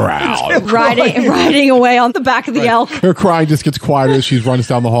a pour out. riding away on the back of the elk. Her crying just gets quieter as she runs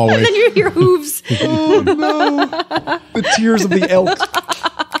down the hallway. Then you hear hooves. Oh, no. The tears of the elk.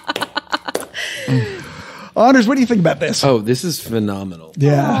 Anders, what do you think about this? Oh, this is phenomenal.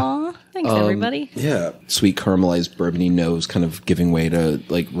 Yeah. Aw, thanks, everybody. Yeah. Sweet caramelized bourbony nose kind of giving way to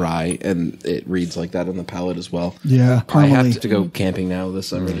like rye, and it reads like that on the palate as well. Yeah. I have Caramely. to go camping now this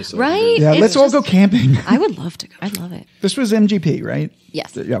summer. This summer. Right? Yeah, It's let's all just- go camping. I would love to go. I love it. This was MGP, right?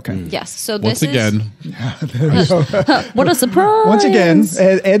 Yes. Yeah, okay. Yes. So Once this again, is what a surprise. Once again,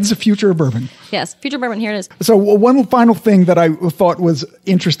 Ed's Future of Bourbon. Yes, future bourbon. Here it is. So one final thing that I thought was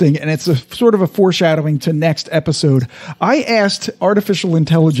interesting, and it's a sort of a foreshadowing to next episode. I asked artificial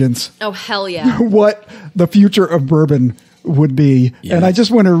intelligence Oh hell yeah! what the future of bourbon would be, and I just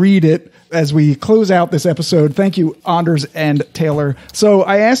want to read it as we close out this episode. Thank you, Anders and Taylor. So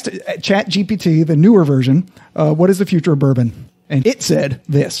I asked ChatGPT, the newer version, what is the future of bourbon? And it said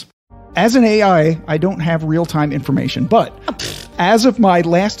this. As an AI, I don't have real-time information, but as of my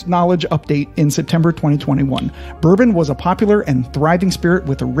last knowledge update in September 2021, bourbon was a popular and thriving spirit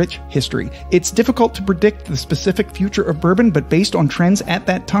with a rich history. It's difficult to predict the specific future of bourbon, but based on trends at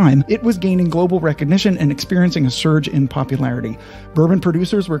that time, it was gaining global recognition and experiencing a surge in popularity. Bourbon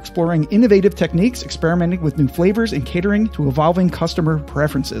producers were exploring innovative techniques, experimenting with new flavors, and catering to evolving customer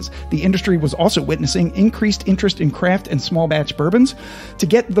preferences. The industry was also witnessing increased interest in craft and small batch bourbons. To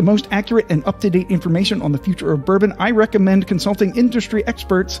get the most accurate and up-to-date information on the future of bourbon, I recommend consulting consulting industry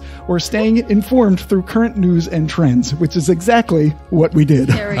experts, or staying informed through current news and trends, which is exactly what we did.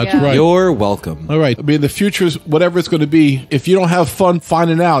 There we That's go. right. You're welcome. All right. I mean, the future's whatever it's going to be. If you don't have fun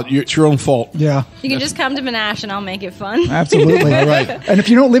finding out, it's your own fault. Yeah, You can just come to Monash and I'll make it fun. absolutely. All right. And if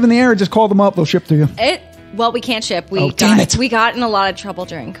you don't live in the area, just call them up. They'll ship to you. Well, we can't ship. damn it. We got in a lot of trouble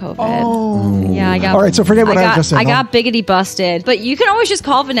during COVID. Oh. Yeah, I got. All right, so forget what I just said. I got biggity busted. But you can always just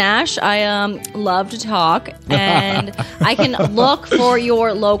call Vinash. I love to talk, and I can look for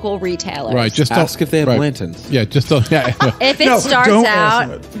your local retailers. Right. Just Ask don't- if they have right. lanterns. Yeah. Just don't. Yeah. If it No, starts don't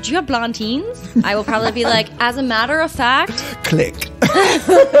out, answer do you have blondines? I will probably be like, as a matter of fact, Click.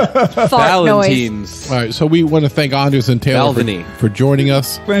 fart noise. Valentines. All right. So we want to thank Anders and Taylor Balvenie. for joining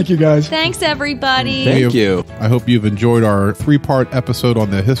us. Thank you, guys. Thanks, everybody. Thank you. I hope you've enjoyed our 3-part episode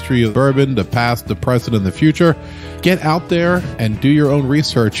on the history of bourbon, the past, the present, and the future. Get out there and do your own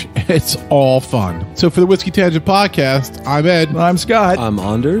research. It's all fun. So for the Whiskey Tangent Podcast, I'm Ed. I'm Scott. I'm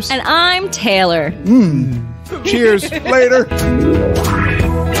Anders. And I'm Taylor. Cheers. Later.